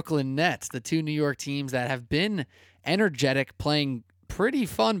and Brooklyn Nets, the two New York teams that have been energetic, playing pretty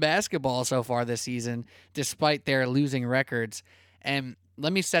fun basketball so far this season, despite their losing records. And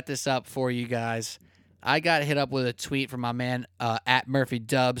let me set this up for you guys. I got hit up with a tweet from my man at Murphy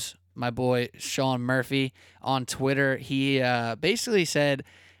Dubs, my boy Sean Murphy on Twitter. He basically said,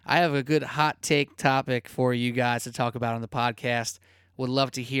 I have a good hot take topic for you guys to talk about on the podcast. Would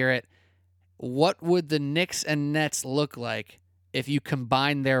love to hear it. What would the Knicks and Nets look like if you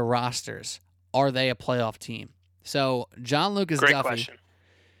combine their rosters? Are they a playoff team? So John Lucas Duffy. Question.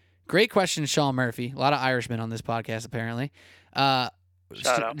 Great question, Sean Murphy. A lot of Irishmen on this podcast, apparently. Shout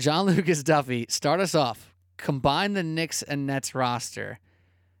out. John Lucas Duffy, start us off. Combine the Knicks and Nets roster.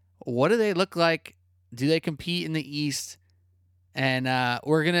 What do they look like? Do they compete in the East? And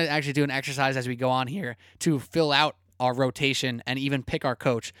we're going to actually do an exercise as we go on here to fill out our rotation and even pick our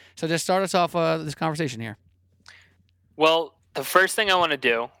coach. So just start us off this conversation here. Well, the first thing I want to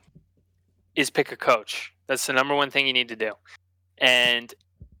do is pick a coach. That's the number one thing you need to do. And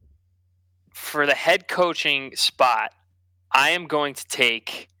for the head coaching spot, I am going to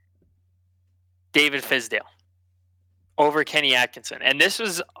take David Fizdale over Kenny Atkinson. And this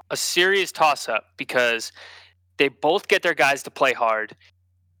was a serious toss-up because they both get their guys to play hard.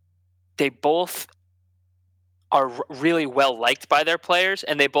 They both are really well liked by their players,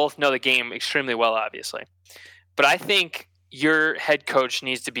 and they both know the game extremely well, obviously. But I think your head coach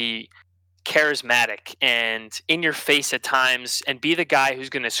needs to be charismatic and in your face at times and be the guy who's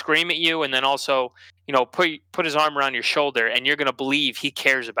going to scream at you and then also, put his arm around your shoulder and you're going to believe he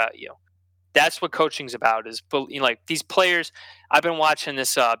cares about you. That's what coaching's about is like these players. I've been watching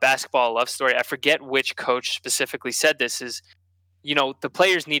this basketball love story. I forget which coach specifically said this is, the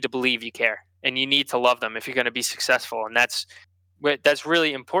players need to believe you care and you need to love them if you're going to be successful. And that's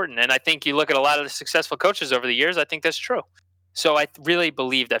really important. And I think you look at a lot of the successful coaches over the years, I think that's true. So I really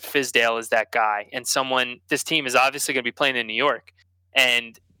believe that Fizdale is that guy and this team is obviously going to be playing in New York.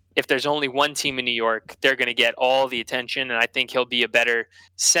 And if there's only one team in New York, they're going to get all the attention. And I think he'll be a better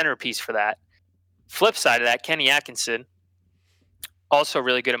centerpiece for that. Flip side of that, Kenny Atkinson, also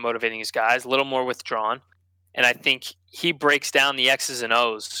really good at motivating his guys, a little more withdrawn. And I think he breaks down the X's and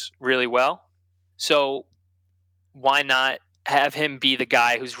O's really well. So why not have him be the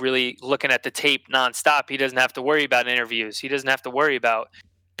guy who's really looking at the tape nonstop? He doesn't have to worry about interviews. He doesn't have to worry about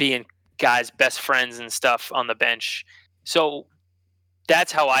being guys' best friends and stuff on the bench. So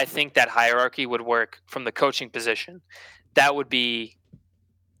that's how I think that hierarchy would work from the coaching position. That would be.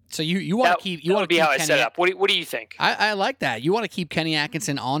 So you want to keep. You want to be keep how Kenny, I set up. What do you think? I like that. You want to keep Kenny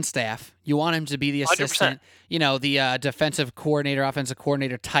Atkinson on staff. You want him to be the assistant. 100%. The defensive coordinator, offensive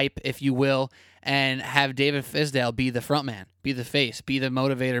coordinator type, if you will, and have David Fizdale be the front man, be the face, be the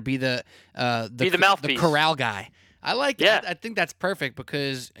motivator, be the mouthpiece, the corral guy. I like that. I think that's perfect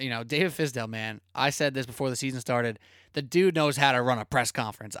because David Fizdale, man. I said this before the season started. The dude knows how to run a press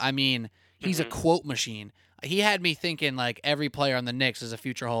conference. I mean, he's a quote machine. He had me thinking like every player on the Knicks is a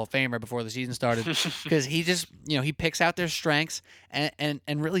future Hall of Famer before the season started because he just, he picks out their strengths and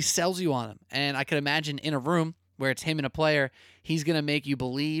really sells you on them. And I could imagine in a room where it's him and a player, he's going to make you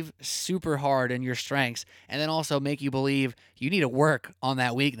believe super hard in your strengths and then also make you believe you need to work on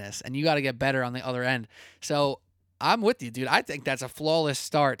that weakness and you got to get better on the other end. So I'm with you, dude. I think that's a flawless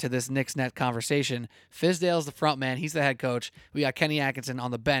start to this Knicks-Net conversation. Fizdale's the front man. He's the head coach. We got Kenny Atkinson on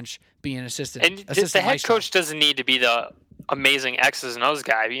the bench being an assistant. And the head coach doesn't need to be the amazing X's and O's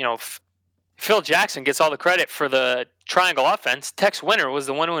guy. Phil Jackson gets all the credit for the triangle offense. Tex Winter was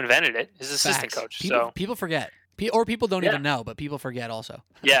the one who invented it. His assistant coach. People forget. Or people don't even know, but people forget also.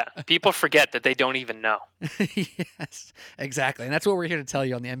 Yeah, people forget that they don't even know. Yes, exactly. And that's what we're here to tell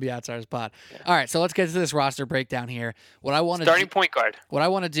you on the NBA Outsiders Pod. Yeah. All right, so let's get to this roster breakdown here. What I want to starting point guard. What I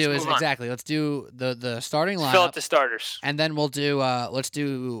want to do is let's do the starting lineup. Fill out the starters. And then we'll do let's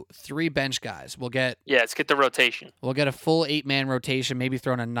do 3 bench guys. Let's get the rotation. We'll get a full 8-man rotation, maybe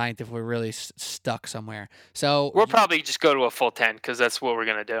throw in a 9th if we're really stuck somewhere. So we'll probably just go to a full 10 because that's what we're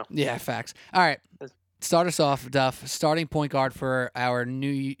going to do. Yeah, facts. All right. Start us off, Duff. Starting point guard for our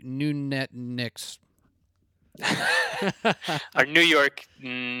new net Knicks. Our New York.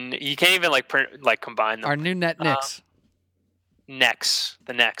 You can't even combine them. Our new net Knicks.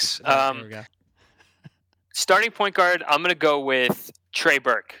 The Knicks. There we go. Starting point guard. I'm gonna go with Trey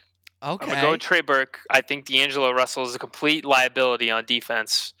Burke. Okay. I'm gonna go with Trey Burke. I think D'Angelo Russell is a complete liability on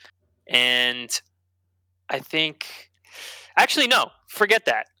defense, and I think. Actually, no. Forget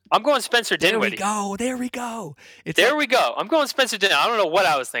that. I'm going Spencer Dinwiddie. There we go. We go. I'm going Spencer Dinwiddie. I don't know what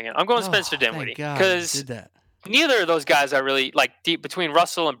I was thinking. I'm going Spencer Dinwiddie because neither of those guys are really deep between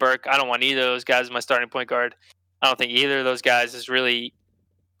Russell and Burke. I don't want either of those guys as my starting point guard. I don't think either of those guys is really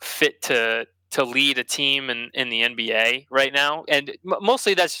fit to to lead a team in the NBA right now. And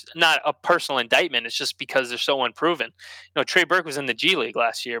mostly that's not a personal indictment. It's just because they're so unproven. Trey Burke was in the G League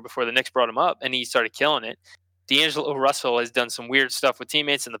last year before the Knicks brought him up, and he started killing it. D'Angelo Russell has done some weird stuff with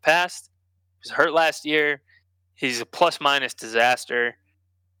teammates in the past. He was hurt last year. He's a plus-minus disaster.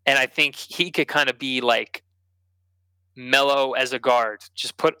 And I think he could kind of be like Melo as a guard.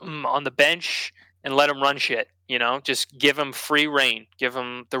 Just put him on the bench and let him run shit. Just give him free reign. Give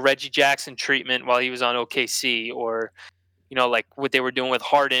him the Reggie Jackson treatment while he was on OKC, or like what they were doing with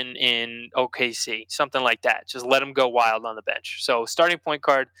Harden in OKC, something like that. Just let him go wild on the bench. So starting point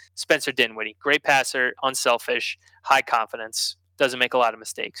guard, Spencer Dinwiddie, great passer, unselfish, high confidence. Doesn't make a lot of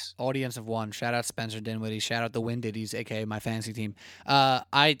mistakes. Audience of one. Shout out Spencer Dinwiddie. Shout out the Win Diddies, aka my fantasy team.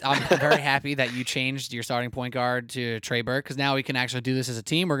 I'm very happy that you changed your starting point guard to Trey Burke, because now we can actually do this as a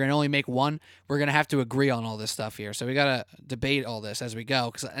team. We're gonna only make one. We're gonna have to agree on all this stuff here, so we gotta debate all this as we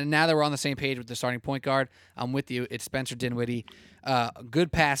go. And now that we're on the same page with the starting point guard, I'm with you. It's Spencer Dinwiddie,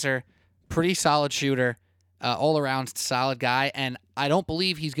 good passer, pretty solid shooter, all around solid guy, and I don't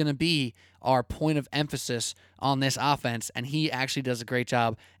believe he's gonna be our point of emphasis on this offense, and he actually does a great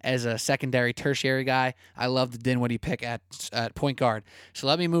job as a secondary, tertiary guy. I love the Dinwiddie pick at point guard. So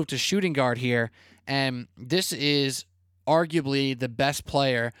let me move to shooting guard here, and this is arguably the best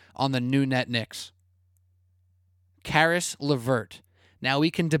player on the new net Knicks, Caris LeVert. Now, we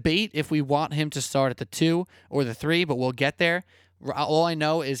can debate if we want him to start at the 2 or the 3, but we'll get there. All I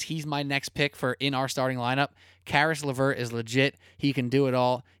know is he's my next pick for in our starting lineup. Caris LeVert is legit. He can do it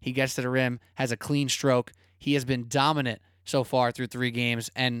all. He gets to the rim, has a clean stroke. He has been dominant so far through 3 games,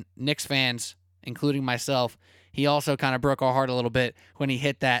 and Knicks fans, including myself, he also kind of broke our heart a little bit when he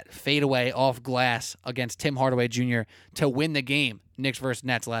hit that fadeaway off glass against Tim Hardaway Jr. to win the game, Knicks versus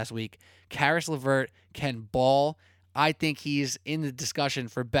Nets last week. Caris LeVert can ball. I think he's in the discussion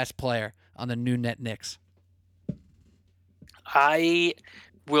for best player on the new net Knicks. I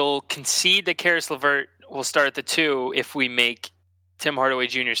will concede that Caris LeVert will start at the 2 if we make Tim Hardaway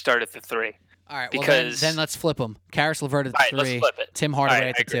Jr. start at the 3. All right, because then let's flip them. Caris LeVert at the 3. Let's flip it. Tim Hardaway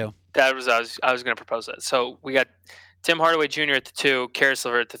at the 2. That was I was going to propose that. So we got Tim Hardaway Jr. at the 2, Caris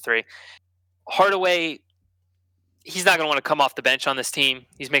LeVert at the 3. Hardaway, he's not going to want to come off the bench on this team.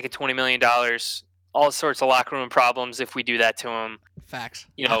 He's making $20 million. All sorts of locker room problems if we do that to him. Facts.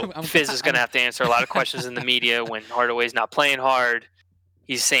 Fizz is going to have to answer a lot of questions in the media when Hardaway's not playing hard.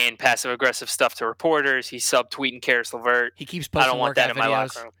 He's saying passive-aggressive stuff to reporters. He's sub-tweeting Caris LeVert. He keeps posting I don't want that in my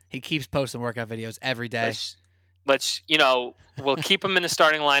locker room. He keeps posting workout videos every day. Let's we'll keep him in the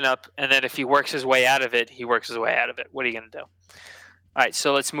starting lineup, and then if he works his way out of it, he works his way out of it. What are you going to do? All right,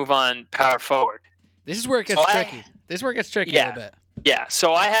 so let's move on. Power forward. This is where it gets tricky. This is where it gets tricky a little bit. Yeah,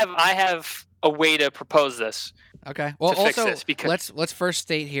 so I have a way to propose this. Okay. Well, to also, fix this because let's first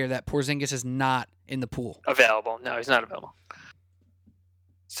state here that Porzingis is not in the pool. Available. No, he's not available.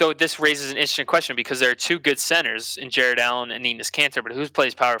 So this raises an interesting question because there are 2 good centers in Jared Allen and Enes Kanter, but who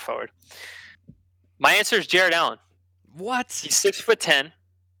plays power forward? My answer is Jared Allen. What? He's 6'10".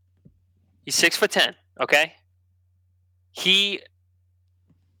 He's 6'10". Okay. You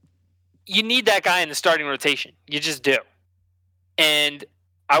need that guy in the starting rotation. You just do. And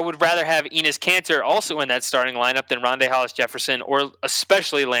I would rather have Enes Kanter also in that starting lineup than Rondae Hollis-Jefferson or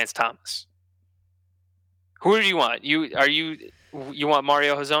especially Lance Thomas. Who do you want? You want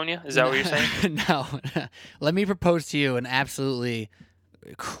Mario Hezonja? Is that what you're saying? No. Let me propose to you an absolutely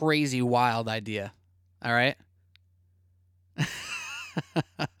crazy, wild idea. All right?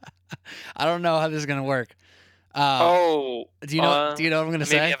 I don't know how this is going to work. Do you know what I'm going to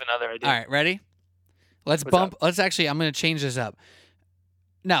say? Maybe I have another idea. All right, ready? I'm going to change this up.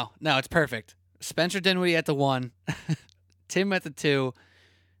 No, it's perfect. Spencer Dinwiddie at the 1, Tim at the 2,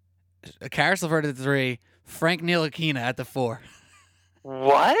 Caris LeVert at the 3, Frank Ntilikina at the 4.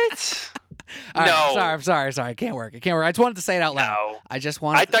 What? All no. Right, I'm sorry. It can't work. I just wanted to say it out loud. No.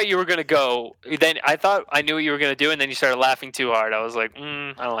 I thought you were going to go. Then I thought I knew what you were going to do, and then you started laughing too hard. I was like,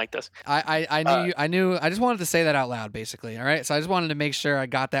 I don't like this. I knew. I just wanted to say that out loud, basically. All right. So I just wanted to make sure I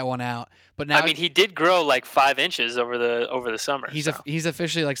got that one out. But now, he did grow like 5 inches over the summer. He's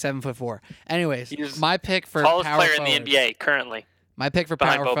officially like 7'4". Anyways, my pick for tallest power player forward, in the NBA currently. My pick for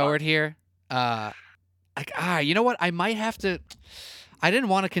power forward here. You know what? I might have to. I didn't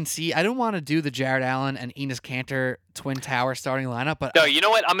want to concede. I didn't want to do the Jared Allen and Enes Kanter twin tower starting lineup, but no. You know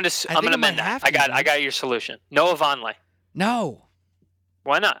what? I'm gonna amend that. I got your solution. Noah Vonleh. No.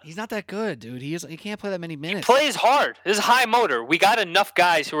 Why not? He's not that good, dude. He can't play that many minutes. He plays hard. This is high motor. We got enough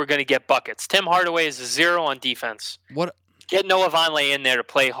guys who are going to get buckets. Tim Hardaway is a 0 on defense. What? Get Noah Vonleh in there to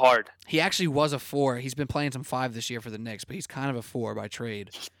play hard. He actually was a 4. He's been playing some 5 this year for the Knicks, but he's kind of a 4 by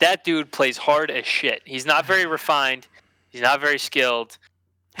trade. That dude plays hard as shit. He's not very refined. He's not very skilled,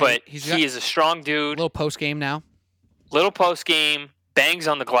 but he is a strong dude. Little post game now. Little post game, bangs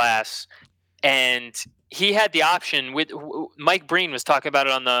on the glass, and he had the option with Mike Breen was talking about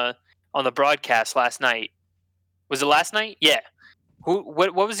it on the broadcast last night. Was it last night? Yeah.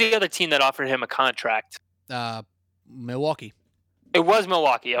 What was the other team that offered him a contract? Milwaukee. It was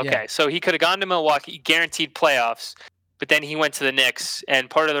Milwaukee. Okay, Yeah. So he could have gone to Milwaukee, guaranteed playoffs, but then he went to the Knicks, and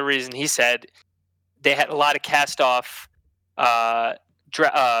part of the reason he said they had a lot of cast-off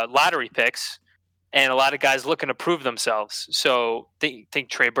lottery picks, and a lot of guys looking to prove themselves. So think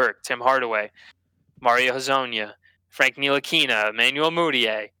Trey Burke, Tim Hardaway, Mario Hezonja, Frank Ntilikina, Emmanuel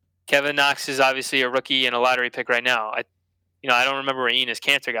Mudiay. Kevin Knox is obviously a rookie and a lottery pick right now. I don't remember where Enes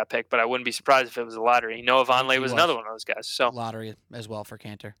Kanter got picked, but I wouldn't be surprised if it was a lottery. Noah Vonleh was another one of those guys. So lottery as well for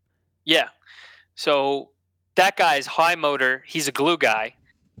Kanter. Yeah. So that guy's high motor. He's a glue guy.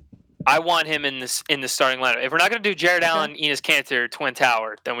 I want him in the starting lineup. If we're not going to do Jared Allen, Enes Kanter, Twin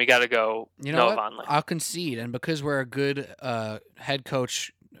Tower, then we got to go Noah Vonleh. I'll concede, and because we're a good head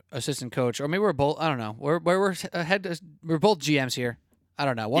coach, assistant coach, or maybe we're both. I don't know. We're both GMs here. I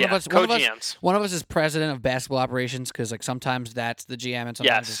don't know. One of us is president of basketball operations because like sometimes that's the GM and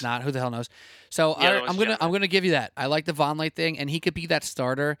sometimes it's not. Who the hell knows? So I'm gonna give you that. I like the Vonleh thing, and he could be that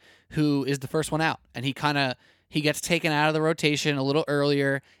starter who is the first one out, and he gets taken out of the rotation a little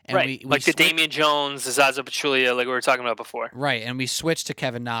earlier, and right, like the Damian Jones, the Zaza Pachulia, like we were talking about before. Right, and we switch to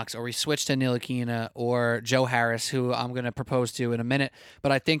Kevin Knox, or we switch to Ntilikina, or Joe Harris, who I'm going to propose to in a minute.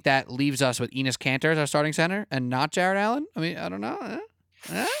 But I think that leaves us with Enes Kanter as our starting center, and not Jared Allen. I mean, I don't know.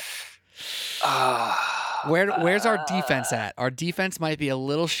 Where's our defense at? Our defense might be a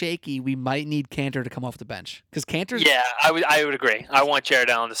little shaky. We might need Kanter to come off the bench because Kanter's. Yeah, I would agree. I want Jared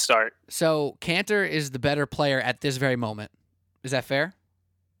Allen to start. So Kanter is the better player at this very moment. Is that fair?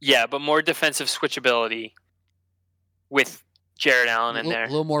 Yeah, but more defensive switchability with Jared Allen in there. A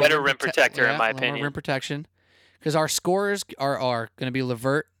little more better rim protector, in my opinion. More rim protection, because our scorers are going to be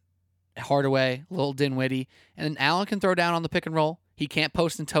LeVert, Hardaway, Lil Dinwiddie, and then Allen can throw down on the pick and roll. He can't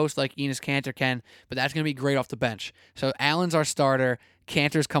post and toast like Enes Kanter can, but that's going to be great off the bench. So Allen's our starter.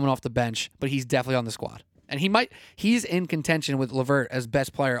 Kanter's coming off the bench, but he's definitely on the squad. And he's in contention with LeVert as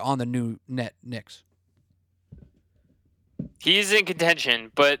best player on the new Knicks. He's in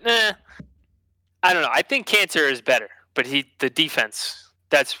contention, but I don't know. I think Kanter is better, but the defense,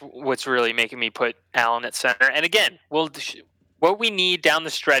 that's what's really making me put Allen at center. And again, what we need down the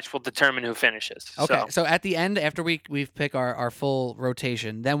stretch will determine who finishes. Okay, so at the end, after we pick our full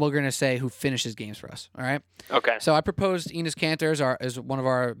rotation, then we're going to say who finishes games for us, all right? Okay. So I proposed Enes Kanter as one of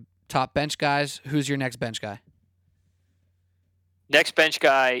our top bench guys. Who's your next bench guy? Next bench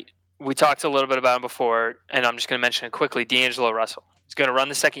guy, we talked a little bit about him before, and I'm just going to mention it quickly, D'Angelo Russell. He's going to run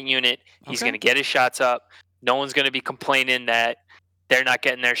the second unit. He's going to get his shots up. No one's going to be complaining that they're not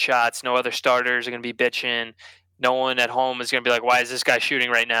getting their shots. No other starters are going to be bitching. No one at home is going to be like, why is this guy shooting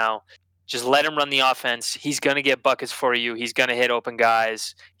right now? Just let him run the offense. He's going to get buckets for you. He's going to hit open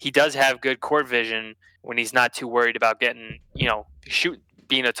guys. He does have good court vision when he's not too worried about getting,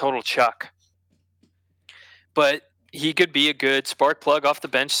 being a total chuck. But he could be a good spark plug off the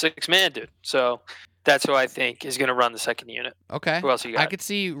bench 6-man dude. So that's who I think is going to run the second unit. Okay. Who else you got? I could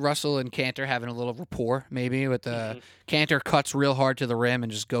see Russell and Kanter having a little rapport, maybe with the Kanter cuts real hard to the rim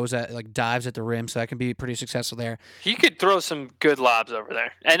and just dives at the rim, so that can be pretty successful there. He could throw some good lobs over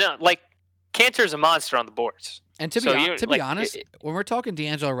there, and Kanter's a monster on the boards. And to be honest, when we're talking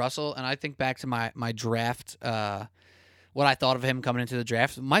D'Angelo Russell, and I think back to my draft, what I thought of him coming into the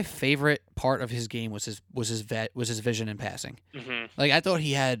draft, my favorite part of his game was his vision and passing. Mm-hmm. Like I thought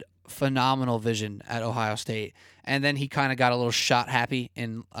he had phenomenal vision at Ohio State, and then he kind of got a little shot happy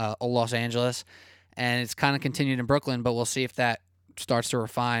in Los Angeles, and it's kind of continued in Brooklyn, but we'll see if that starts to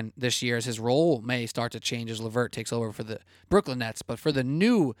refine this year as his role may start to change as LeVert takes over for the Brooklyn Nets. But for the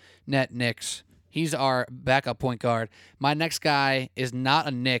new Knicks, he's our backup point guard. My next guy is not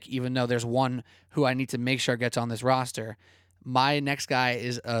a Knick, even though there's one who I need to make sure gets on this roster. My next guy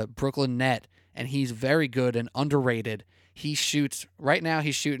is a Brooklyn Net, and he's very good and underrated. Right now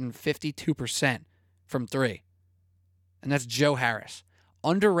he's shooting 52% from 3. And that's Joe Harris.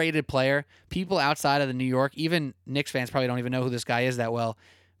 Underrated player. People outside of the New York, even Knicks fans probably don't even know who this guy is that well.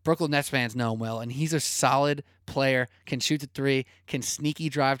 Brooklyn Nets fans know him well, and he's a solid player, can shoot the 3, can sneaky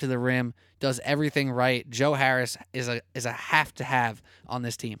drive to the rim, does everything right. Joe Harris is a have-to-have on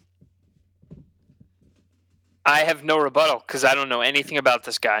this team. I have no rebuttal because I don't know anything about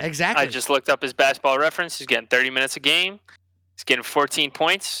this guy. Exactly. I just looked up his basketball reference. He's getting 30 minutes a game. He's getting 14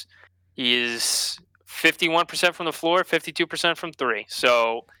 points. He is 51% from the floor, 52% from three.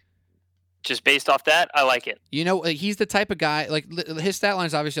 So just based off that, I like it. You know, he's the type of guy, like his stat line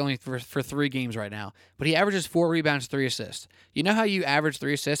is obviously only for 3 games right now, but he averages 4 rebounds, 3 assists. You know how you average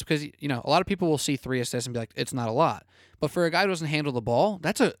 3 assists? Because, you know, a lot of people will see 3 assists and be like, it's not a lot. But for a guy who doesn't handle the ball,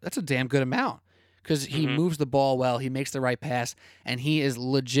 that's a damn good amount because he moves the ball well, he makes the right pass, and he is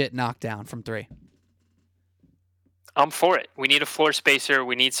legit knocked down from 3. I'm for it. We need a floor spacer.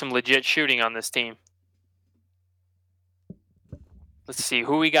 We need some legit shooting on this team. Let's see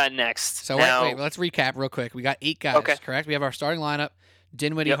who we got next. So now, wait, let's recap real quick. We got 8 guys, correct? We have our starting lineup: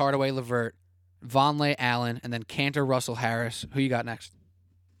 Dinwiddie, Hardaway, LeVert, Vonleh, Allen, and then Cantor, Russell, Harris. Who you got next?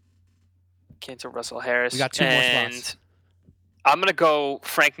 Cantor, Russell, Harris. We got 2 more spots. I'm gonna go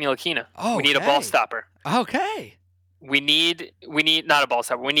Frank Ntilikina. Oh, we need a ball stopper. Okay. We need not a ball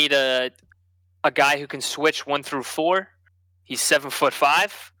stopper. We need a guy who can switch 1 through 4. He's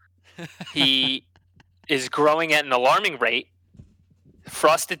 7'5". He is growing at an alarming rate.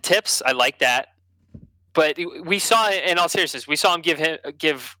 Frosted tips, I like that. But we saw, in all seriousness, we saw him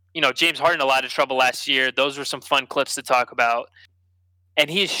give James Harden a lot of trouble last year. Those were some fun clips to talk about. And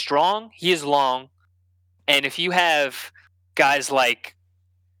he is strong. He is long. And if you have guys like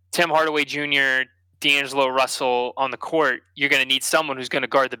Tim Hardaway Jr., D'Angelo Russell on the court, you're going to need someone who's going to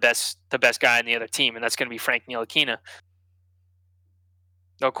guard the best guy on the other team, and that's going to be Frank Ntilikina.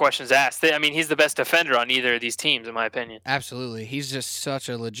 No questions asked. I mean, he's the best defender on either of these teams, in my opinion. Absolutely. He's just such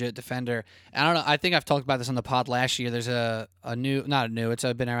a legit defender. I don't know. I think I've talked about this on the pod last year. There's it's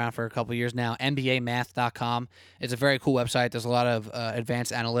been around for a couple of years now, NBAmath.com. It's a very cool website. There's a lot of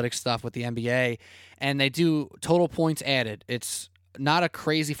advanced analytics stuff with the NBA, and they do total points added. It's not a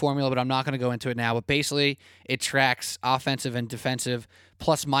crazy formula, but I'm not going to go into it now. But basically, it tracks offensive and defensive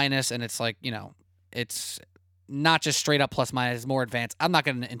plus minus, and it's like, you know, it's not just straight up plus minus, it's more advanced. I'm not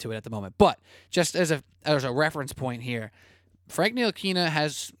getting into it at the moment, but just as a reference point here, Frank Ntilikina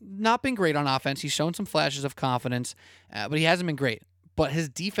has not been great on offense. He's shown some flashes of confidence, but he hasn't been great. But his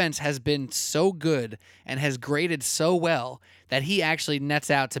defense has been so good and has graded so well that he actually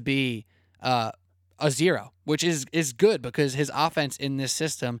nets out to be a 0, which is good because his offense in this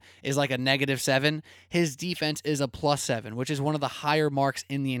system is like a -7. His defense is a +7, which is one of the higher marks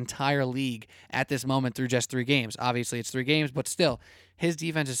in the entire league at this moment through just 3 games. Obviously, it's 3 games, but still, his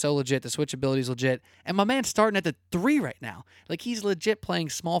defense is so legit. The switchability is legit. And my man's starting at the 3 right now. Like, he's legit playing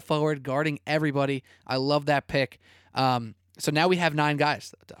small forward, guarding everybody. I love that pick. So now we have 9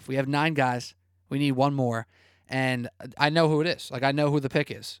 guys. We have 9 guys. We need 1 more. And I know who it is. Like, I know who the pick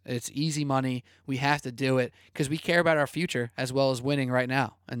is. It's easy money. We have to do it because we care about our future as well as winning right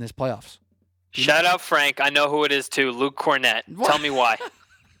now in this playoffs. Shout out Frank. I know who it is too. Luke Cornett. What? Tell me why.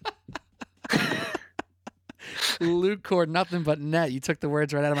 Luke Cord, nothing but net. You took the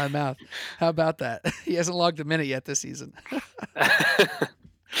words right out of my mouth. How about that? He hasn't logged a minute yet this season.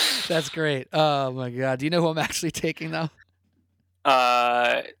 That's great. Oh, my God. Do you know who I'm actually taking, though?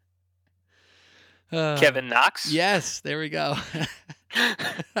 Kevin Knox? Yes, there we go.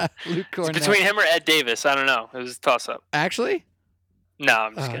 Luke Cornett. It's between him or Ed Davis. I don't know. It was a toss-up. Actually? No,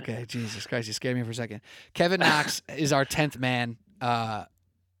 I'm just kidding. Okay, Jesus Christ, you scared me for a second. Kevin Knox is our 10th man.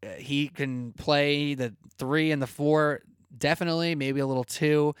 He can play the 3 and the 4, definitely, maybe a little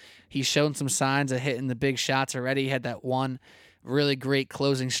 2. He's shown some signs of hitting the big shots already. He had that one really great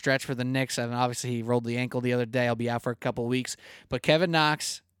closing stretch for the Knicks. I mean, obviously, he rolled the ankle the other day. I'll be out for a couple of weeks. But Kevin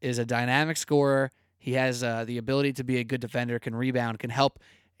Knox is a dynamic scorer. He has the ability to be a good defender, can rebound, can help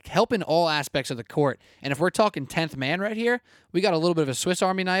in all aspects of the court. And if we're talking 10th man right here, we got a little bit of a Swiss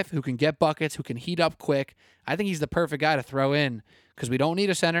Army knife who can get buckets, who can heat up quick. I think he's the perfect guy to throw in because we don't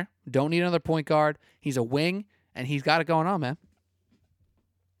need a center, don't need another point guard. He's a wing, and he's got it going on, man.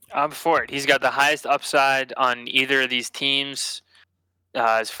 I'm for it. He's got the highest upside on either of these teams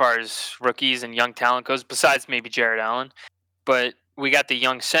as far as rookies and young talent goes, besides maybe Jared Allen. But we got the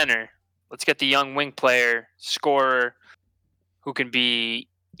young center. Let's get the young wing player, scorer, who can be,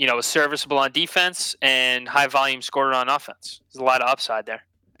 serviceable on defense and high-volume scorer on offense. There's a lot of upside there.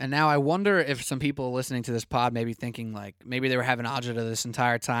 And now I wonder if some people listening to this pod may be thinking, like, maybe they were having agita this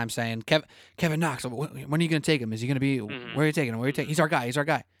entire time saying, Kevin Knox, when are you going to take him? Is he going to be, where are you taking him? He's our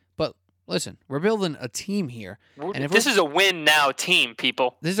guy. But listen, we're building a team here. And if this is a win-now team,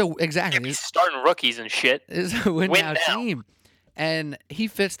 people. Exactly. Can't be starting rookies and shit. This is a win-now team. And he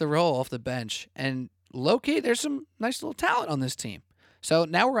fits the role off the bench. And low-key, there's some nice little talent on this team. So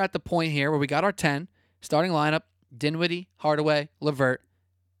now we're at the point here where we got our 10, starting lineup, Dinwiddie, Hardaway, LeVert,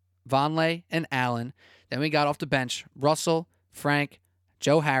 Vonleh, and Allen. Then we got off the bench Russell, Frank,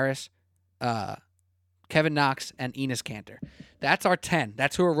 Joe Harris, Kevin Knox, and Enes Kanter. That's our 10.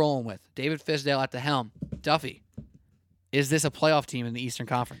 That's who we're rolling with. David Fizdale at the helm. Duffy, is this a playoff team in the Eastern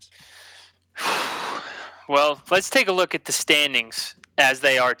Conference? Well, let's take a look at the standings as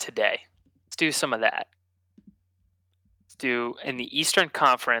they are today. Let's do some of that. Let's do in the Eastern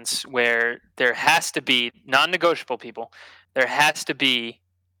Conference, where there has to be non-negotiable people. There has to be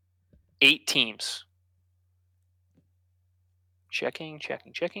 8 teams. Checking.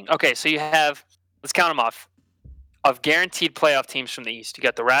 Okay, so you have, let's count them off. Of guaranteed playoff teams from the East, you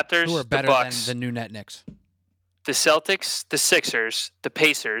got the Raptors, Who are better the Bucks, than the New Net Knicks? the Celtics, the Sixers, the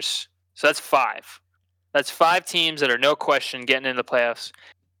Pacers. So that's 5. That's 5 teams that are no question getting in the playoffs,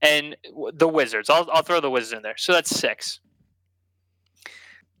 and the Wizards. I'll throw the Wizards in there. So that's 6.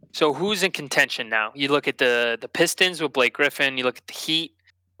 So who's in contention now? You look at the Pistons with Blake Griffin. You look at the Heat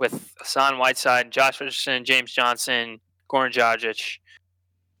with Hassan Whiteside, Josh Richardson, James Johnson, Goran Dragic.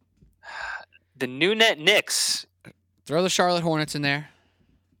 The New Net Knicks. Throw the Charlotte Hornets in there.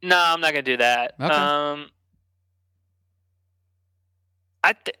 No, I'm not gonna do that. Okay.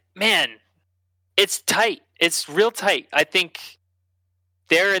 Man, it's tight. It's real tight. I think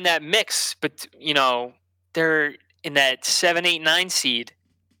they're in that mix, but they're in that 7, 8, 9 seed.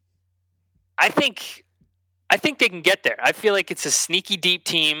 I think they can get there. I feel like it's a sneaky deep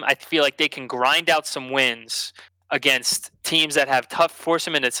team. I feel like they can grind out some wins against teams that have force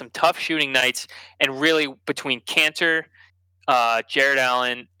them into some tough shooting nights, and really between Cantor, Jared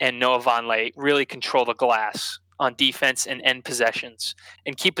Allen, and Noah Vonleh really control the glass on defense and end possessions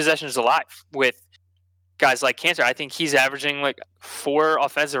and keep possessions alive with guys like Cantor. I think he's averaging like 4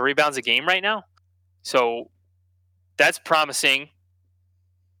 offensive rebounds a game right now. So that's promising.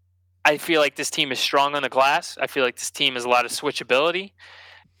 I feel like this team is strong on the glass. I feel like this team has a lot of switchability.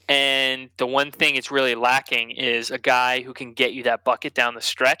 And the one thing it's really lacking is a guy who can get you that bucket down the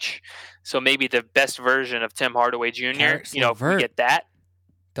stretch. So maybe the best version of Tim Hardaway Jr., if we get that.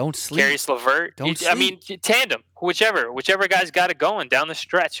 Don't sleep. Caris LeVert. I mean, tandem. Whichever guy's got it going down the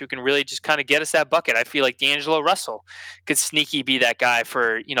stretch who can really just kind of get us that bucket. I feel like D'Angelo Russell could sneaky be that guy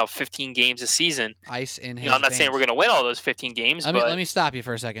for 15 games a season. Ice in his I'm not saying we're going to win all those 15 games. Let me stop you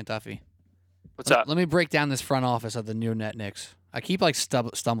for a second, Duffy. What's up? Let me break down this front office of the New Net Knicks. I keep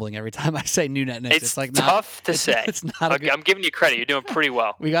stumbling every time I say New Net Knicks. It's like tough to say. It's not. I'm giving you credit. You're doing pretty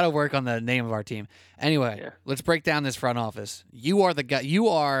well. We got to work on the name of our team. Anyway, Let's break down this front office. You are the guy. You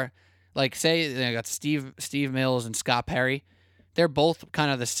are say I got Steve Mills and Scott Perry. They're both kind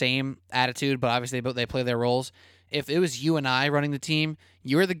of the same attitude, but obviously they play their roles. If it was you and I running the team,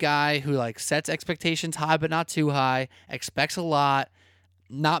 you're the guy who sets expectations high but not too high, expects a lot.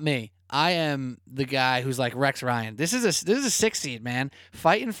 Not me. I am the guy who's like Rex Ryan. This is a 6 seed, man,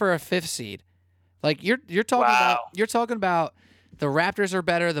 fighting for a 5th seed. You're talking about the Raptors are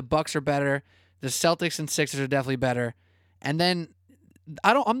better, the Bucks are better, the Celtics and Sixers are definitely better, and then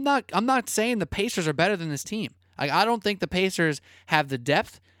I'm not saying the Pacers are better than this team. I don't think the Pacers have the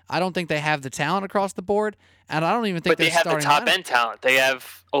depth. I don't think they have the talent across the board, and I don't even think they have the top end talent. They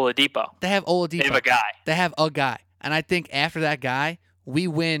have Oladipo. They have They have a guy. They have a guy, and I think after that guy, we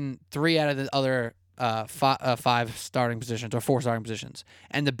win 3 out of the other 5 starting positions or 4 starting positions,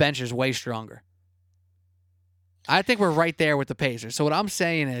 and the bench is way stronger. I think we're right there with the Pacers. So what I'm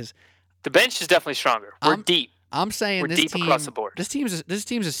saying is, the bench is definitely stronger. We're deep. I'm saying we're this deep team across the board. This team's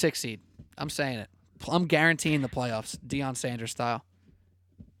a 6 seed. I'm saying it. I'm guaranteeing the playoffs, Deion Sanders style.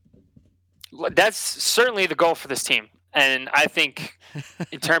 That's certainly the goal for this team, and I think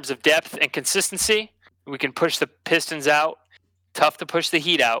in terms of depth and consistency, we can push the Pistons out. Tough to push the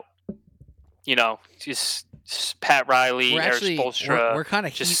Heat out. Just Pat Riley, Eric Spoelstra. We're kind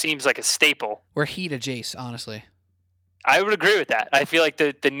of just seems like a staple. We're Heat adjacent, honestly. I would agree with that. I feel like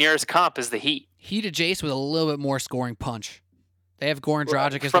the nearest comp is the Heat. Heat adjacent with a little bit more scoring punch. They have Goran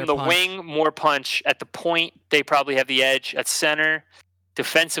Dragic as from their the wing, more punch. At the point, they probably have the edge. At center,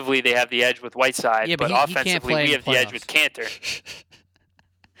 defensively, they have the edge with Whiteside. Yeah, but offensively, we have the edge with Cantor.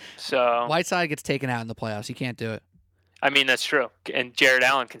 So Whiteside gets taken out in the playoffs. He can't do it. I mean, that's true. And Jared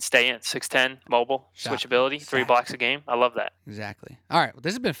Allen can stay in. 6'10", mobile, switchability, 3 blocks a game. I love that. Exactly. All right. Well,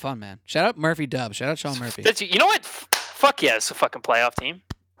 this has been fun, man. Shout out Murphy Dub. Shout out Sean Murphy. You know what? Fuck yeah, it's a fucking playoff team.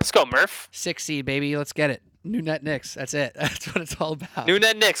 Let's go, Murph. 6 seed, baby. Let's get it. New Net Knicks. That's it. That's what it's all about. New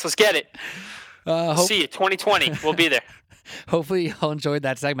Net Knicks. Let's get it. See you. 2020. We'll be there. Hopefully y'all enjoyed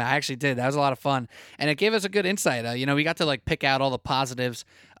that segment. I actually did. That was a lot of fun. And it gave us a good insight. We got to pick out all the positives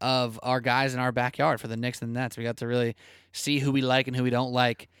of our guys in our backyard for the Knicks and Nets. We got to really see who we like and who we don't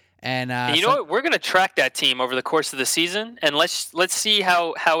like. And you know what? We're going to track that team over the course of the season, and let's see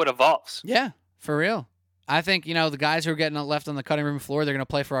how it evolves. Yeah, for real. I think, the guys who are getting left on the cutting room floor, they're going to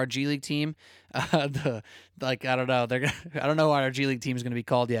play for our G League team I don't know. I don't know what our G League team is going to be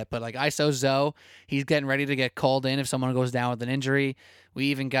called yet, but like ISO Zoe, he's getting ready to get called in if someone goes down with an injury. We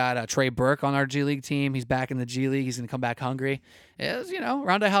even got Trey Burke on our G League team. He's back in the G League. He's going to come back hungry.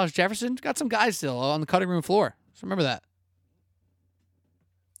 Rondé Hollis Jefferson got some guys still on the cutting room floor. So remember that.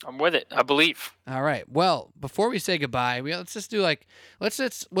 I'm with it. I believe. All right. Well, before we say goodbye, we'll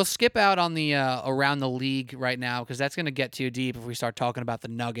skip out on the around the league right now because that's going to get too deep if we start talking about the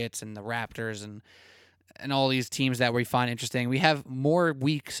Nuggets and the Raptors and all these teams that we find interesting. We have more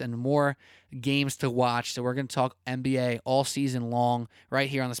weeks and more games to watch, so we're going to talk NBA all season long right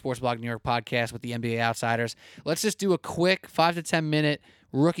here on the Sports Blog New York podcast with the NBA Outsiders. Let's just do a quick 5 to 10 minute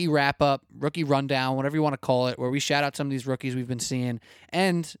rookie wrap-up, rookie rundown, whatever you want to call it, where we shout out some of these rookies we've been seeing.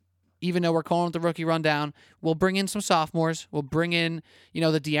 And even though we're calling it the rookie rundown, we'll bring in some sophomores. We'll bring in, the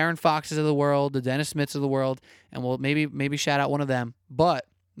De'Aaron Foxes of the world, the Dennis Smiths of the world, and we'll maybe shout out one of them. But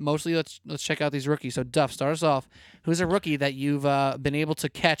mostly, let's check out these rookies. So, Duff, start us off. Who's a rookie that you've been able to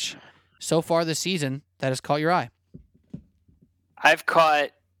catch so far this season that has caught your eye? I've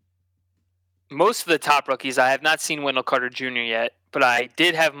caught most of the top rookies. I have not seen Wendell Carter Jr. yet, but I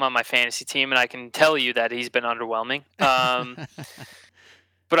did have him on my fantasy team, and I can tell you that he's been underwhelming.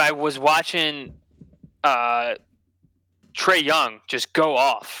 But I was watching Trae Young just go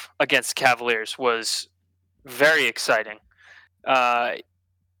off against the Cavaliers. Was very exciting.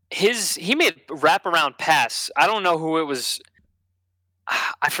 He made a wraparound pass. I don't know who it was.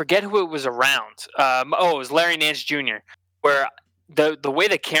 I forget who it was around. It was Larry Nance Jr., where the way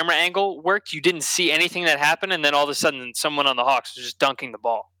the camera angle worked, you didn't see anything that happened, and then all of a sudden someone on the Hawks was just dunking the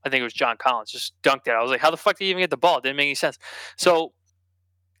ball. I think it was John Collins, just dunked it. I was like, how the fuck did he even get the ball? It didn't make any sense. So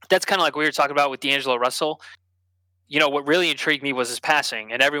that's kind of like we were talking about with D'Angelo Russell. What really intrigued me was his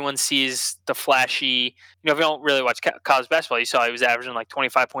passing, and everyone sees the flashy. If you don't really watch college basketball, you saw he was averaging like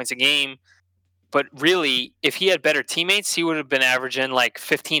 25 points a game. But really, if he had better teammates, he would have been averaging like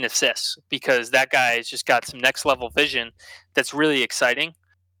 15 assists because that guy has just got some next level vision that's really exciting.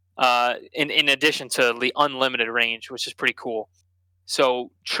 In addition to the unlimited range, which is pretty cool.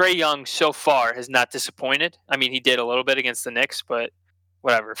 So Trae Young so far has not disappointed. I mean, he did a little bit against the Knicks, but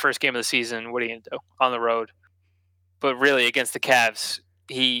whatever. First game of the season, what are you going to do on the road? But really, against the Cavs,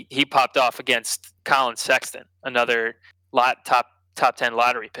 he popped off against Colin Sexton, another top 10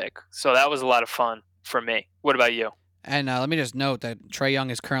 lottery pick. So that was a lot of fun for me. What about you? And let me just note that Trae Young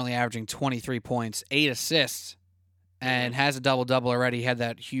is currently averaging 23 points, 8 assists, and has a double-double already. He had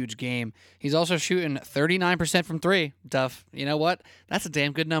that huge game. He's also shooting 39% from three, Duff. You know what? That's a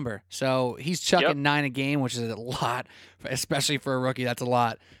damn good number. So he's chucking 9 a game, which is a lot, especially for a rookie. That's a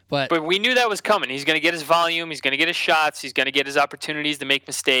lot. But we knew that was coming. He's going to get his volume. He's going to get his shots. He's going to get his opportunities to make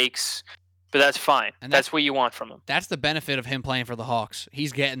mistakes. But that's fine. And that's what you want from him. That's the benefit of him playing for the Hawks.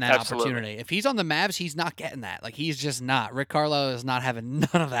 He's getting that opportunity. If he's on the Mavs, he's not getting that. Like, he's just not. Rick Carlisle is not having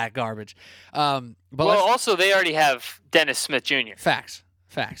none of that garbage. But also, they already have Dennis Smith Jr. Facts.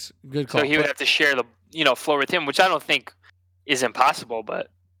 Good call. So he would have to share the floor with him, which I don't think is impossible. But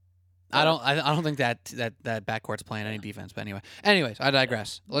I don't think that backcourt's playing any defense. But anyways, I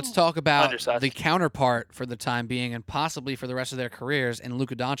digress. Let's talk about the counterpart for the time being and possibly for the rest of their careers in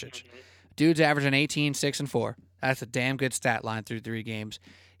Luka Doncic. Mm-hmm. Dude's averaging 18, 6, and 4. That's a damn good stat line through 3 games.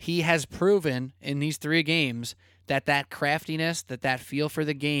 He has proven in these 3 games that craftiness, that feel for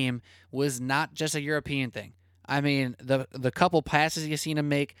the game was not just a European thing. I mean, the couple passes you've seen him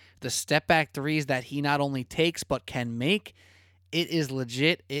make, the step-back threes that he not only takes but can make, it is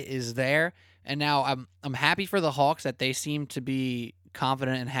legit. It is there. And now I'm happy for the Hawks that they seem to be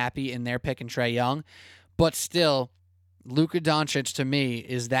confident and happy in their pick in Trae Young. But still, Luka Doncic to me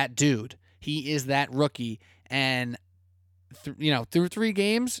is that dude. He is that rookie, and through 3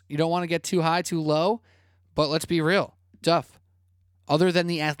 games, you don't want to get too high, too low, but let's be real. Duff, other than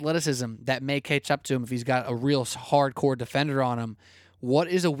the athleticism that may catch up to him if he's got a real hardcore defender on him, what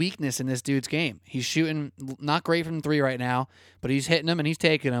is a weakness in this dude's game? He's shooting not great from 3 right now, but he's hitting them and he's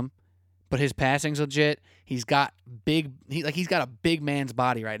taking them, but his passing's legit. He's got he's got a big man's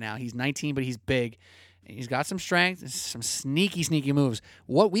body right now. He's 19, but he's big. He's got some strength, some sneaky moves.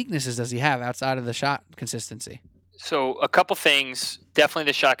 What weaknesses does he have outside of the shot consistency? So a couple things. Definitely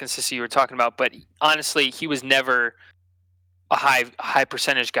the shot consistency you were talking about, but honestly, he was never a high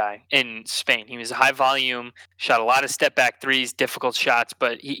percentage guy in Spain. He was a high volume, shot a lot of step back threes, difficult shots,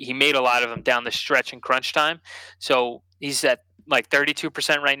 but he made a lot of them down the stretch in crunch time. So he's at like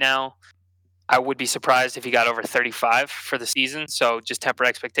 32% right now. I would be surprised if he got over 35 for the season. So just temper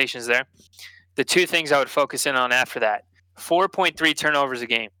expectations there. The 2 things I would focus in on after that, 4.3 turnovers a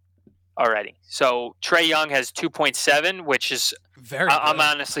game. already. So Trae Young has 2.7, which is Very good. I'm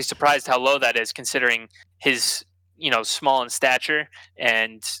honestly surprised how low that is considering his small in stature,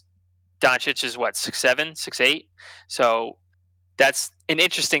 and Doncic is what 6'7", 6'8". So that's an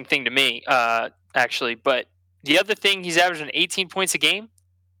interesting thing to me, actually. But the other thing, he's averaging 18 points a game,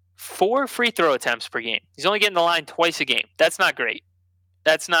 4 free throw attempts per game. He's only getting the line twice a game. That's not great.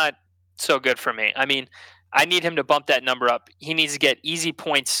 That's not so good for me. I mean, I need him to bump that number up. He needs to get easy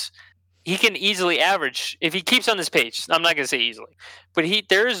points. He can easily average, if he keeps on this page, I'm not going to say easily, but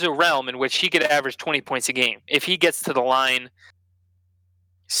there is a realm in which he could average 20 points a game. If he gets to the line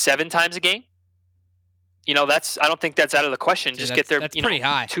 7 times a game, I don't think that's out of the question. Dude, just get there. That's pretty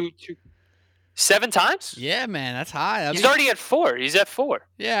high. 7 times? Yeah, man, that's high. He's already at 4. He's at 4.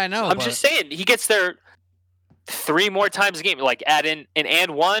 Yeah, I know. I'm just saying, he gets there 3 more times a game. Like add in an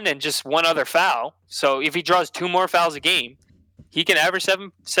and one and just one other foul. So if he draws 2 more fouls a game, he can average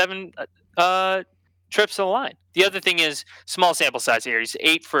seven trips to the line. The other thing is small sample size here. He's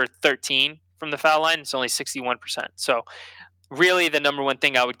 8 for 13 from the foul line. It's only 61%. So really the number one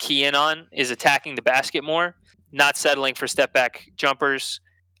thing I would key in on is attacking the basket more, not settling for step back jumpers,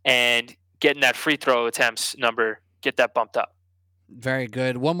 and getting that free throw attempts number, get that bumped up. Very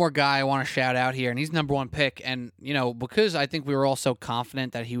good. One more guy I want to shout out here, and he's number 1 pick. And, because I think we were all so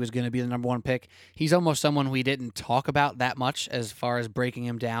confident that he was going to be the number 1 pick, he's almost someone we didn't talk about that much as far as breaking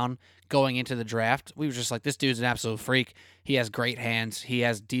him down going into the draft. We were just like, this dude's an absolute freak. He has great hands. He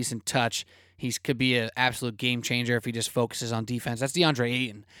has decent touch. He could be an absolute game changer if he just focuses on defense. That's DeAndre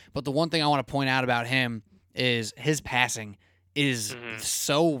Ayton. But the one thing I want to point out about him is his passing is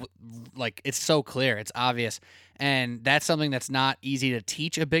so, it's so clear. It's obvious. And that's something that's not easy to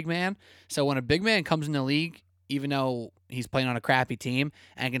teach a big man. So when a big man comes in the league, even though he's playing on a crappy team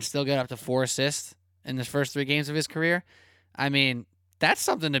and can still get up to 4 assists in the first 3 games of his career, I mean, that's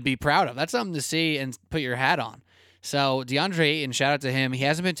something to be proud of. That's something to see and put your hat on. So DeAndre Ayton, shout out to him. He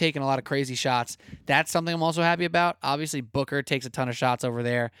hasn't been taking a lot of crazy shots. That's something I'm also happy about. Obviously, Booker takes a ton of shots over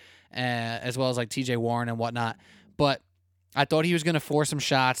there, as well as like TJ Warren and whatnot. But I thought he was going to force some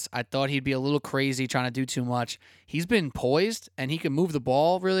shots. I thought he'd be a little crazy trying to do too much. He's been poised, and he can move the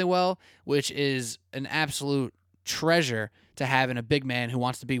ball really well, which is an absolute treasure to have in a big man who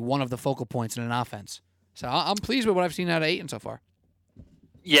wants to be one of the focal points in an offense. So I'm pleased with what I've seen out of Ayton so far.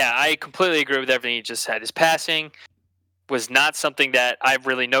 Yeah, I completely agree with everything you just said. His passing was not something that I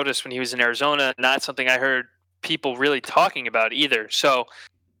really noticed when he was in Arizona, not something I heard people really talking about either. So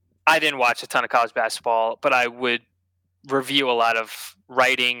I didn't watch a ton of college basketball, but I would review a lot of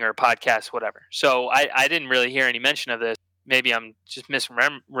writing or podcasts, whatever. So I didn't really hear any mention of this. Maybe I'm just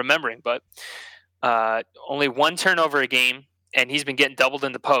misremembering, but only 1 turnover a game, and he's been getting doubled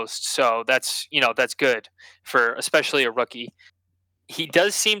in the post. So that's good for especially a rookie. He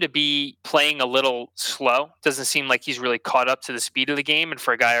does seem to be playing a little slow. Doesn't seem like he's really caught up to the speed of the game. And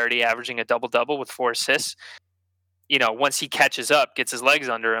for a guy already averaging a double-double with 4 assists, once he catches up, gets his legs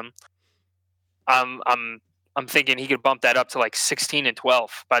under him, I'm thinking he could bump that up to like 16 and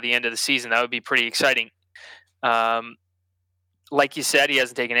 12 by the end of the season. That would be pretty exciting. Like you said, he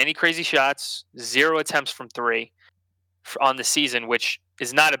hasn't taken any crazy shots, 0 attempts from 3 on the season, which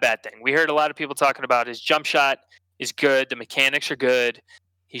is not a bad thing. We heard a lot of people talking about his jump shot is good. The mechanics are good.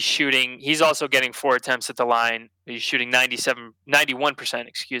 He's also getting 4 attempts at the line. He's shooting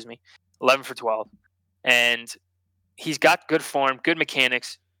 91%, 11 for 12. And he's got good form, good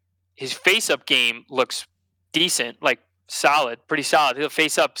mechanics. His face-up game looks decent, like solid, pretty solid. He'll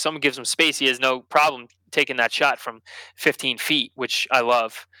face up. Someone gives him space. He has no problem taking that shot from 15 feet, which I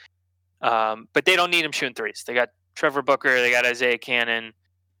love. But they don't need him shooting threes. They got Trevor Booker. They got Isaiah Cannon.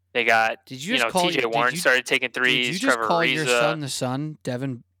 They got, TJ Warren started taking threes. Did you just Trevor call Ariza. your son,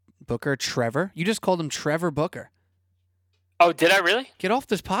 Devin Booker, Trevor? You just called him Trevor Booker. Oh, did I really? Get off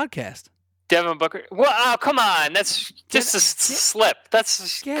this podcast. Devin Booker. Well, oh, come on. That's just a slip.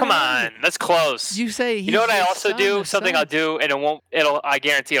 Come on. That's close. You say you know what I also do? Something I'll do, and I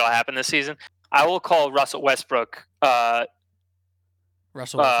guarantee it'll happen this season. I will call Russell Westbrook.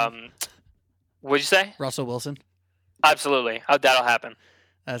 Russell Wilson. What'd you say? Russell Wilson. Absolutely. That'll happen.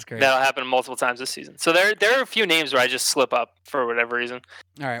 That's great. That'll happen multiple times this season. So there are a few names where I just slip up for whatever reason.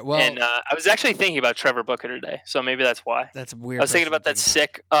 All right. Well, and I was actually thinking about Trevor Booker today, so maybe that's why. That's weird. I was thinking about that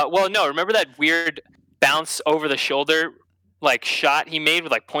sick. Remember that weird bounce over the shoulder shot he made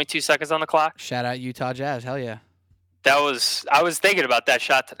with 0.2 seconds on the clock? Shout out Utah Jazz. Hell yeah. I was thinking about that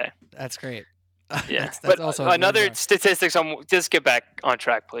shot today. That's great. Yeah, that's but also another statistics. Just get back on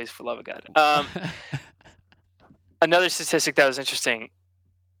track, please, for love of God. Another statistic that was interesting: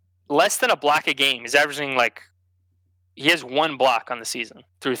 less than a block a game. He's averaging He has 1 block on the season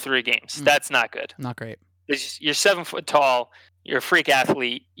through 3 games. That's not good. Not great. You're 7 foot tall. You're a freak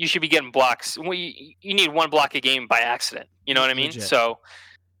athlete. You should be getting blocks. You need 1 block a game by accident. You know what I mean? Legit. So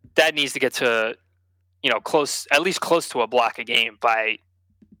that needs to get to, at least close to a block a game by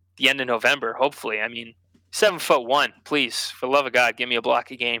the end of November, hopefully. I mean, 7'1", please, for the love of God, give me a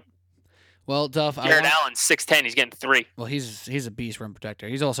block a game. Well, Duff, Jared Allen's 6'10", he's getting 3. Well, he's a beast rim protector.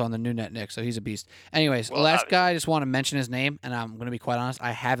 He's also on the new net Knicks, so he's a beast. Anyways, Well, last obviously. guy, I just want to mention his name, and I'm going to be quite honest,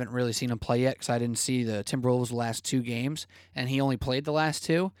 I haven't really seen him play yet because I didn't see the Timberwolves' last 2 games, and he only played the last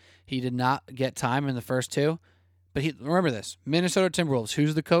 2. He did not get time in the first 2. But remember this, Minnesota Timberwolves,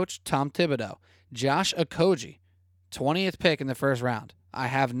 who's the coach? Tom Thibodeau. Josh Okogie, 20th pick in the first round. I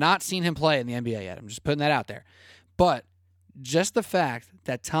have not seen him play in the NBA yet. I'm just putting that out there. But just the fact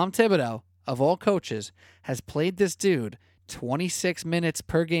that Tom Thibodeau, of all coaches, has played this dude 26 minutes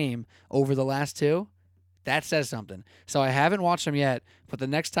per game over the last 2, that says something. So I haven't watched him yet, but the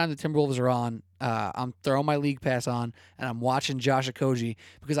next time the Timberwolves are on, I'm throwing my league pass on, and I'm watching Josh Okogie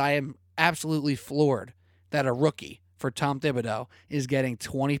because I am absolutely floored that a rookie for Tom Thibodeau is getting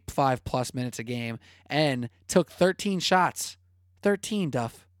 25-plus minutes a game and took 13 shots. 13,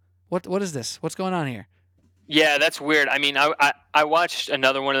 Duff. What is this? What's going on here? Yeah, that's weird. I mean, I watched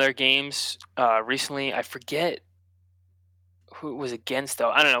another one of their games recently. I forget who it was against,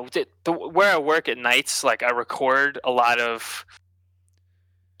 though. I don't know. Where I work at nights, like, I record a lot of,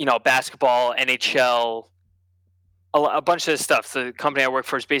 basketball, NHL, a bunch of this stuff. So the company I work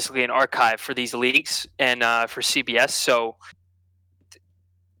for is basically an archive for these leagues and for CBS. So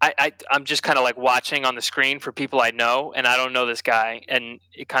I'm just kind of like watching on the screen for people I know, and I don't know this guy, and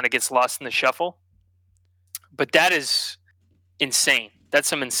it kind of gets lost in the shuffle. But that is insane. That's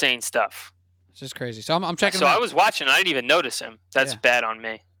some insane stuff. It's just crazy. So I'm checking So him out. I was watching. I didn't even notice him. That's bad on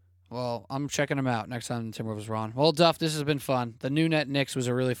me. Well, I'm checking him out next time the Timberwolves are on. Well, Duff, this has been fun. The new net Knicks was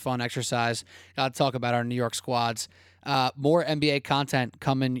a really fun exercise. Got to talk about our New York squads. More NBA content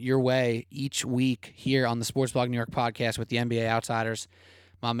coming your way each week here on the Sports Blog New York podcast with the NBA Outsiders.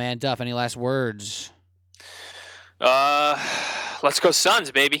 My man Duff, any last words? Let's go Suns,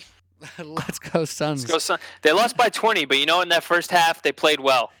 baby. Let's go Suns. Let's go Suns. They lost by 20, but in that first half, they played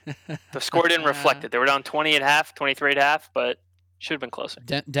well. The score didn't reflect it. They were down 20 at half, 23 at half, but should have been closer.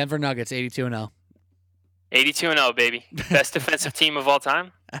 Denver Nuggets, 82-0. 82-0, baby. Best defensive team of all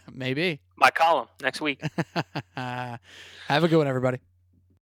time? Maybe. My column next week. Have a good one, everybody.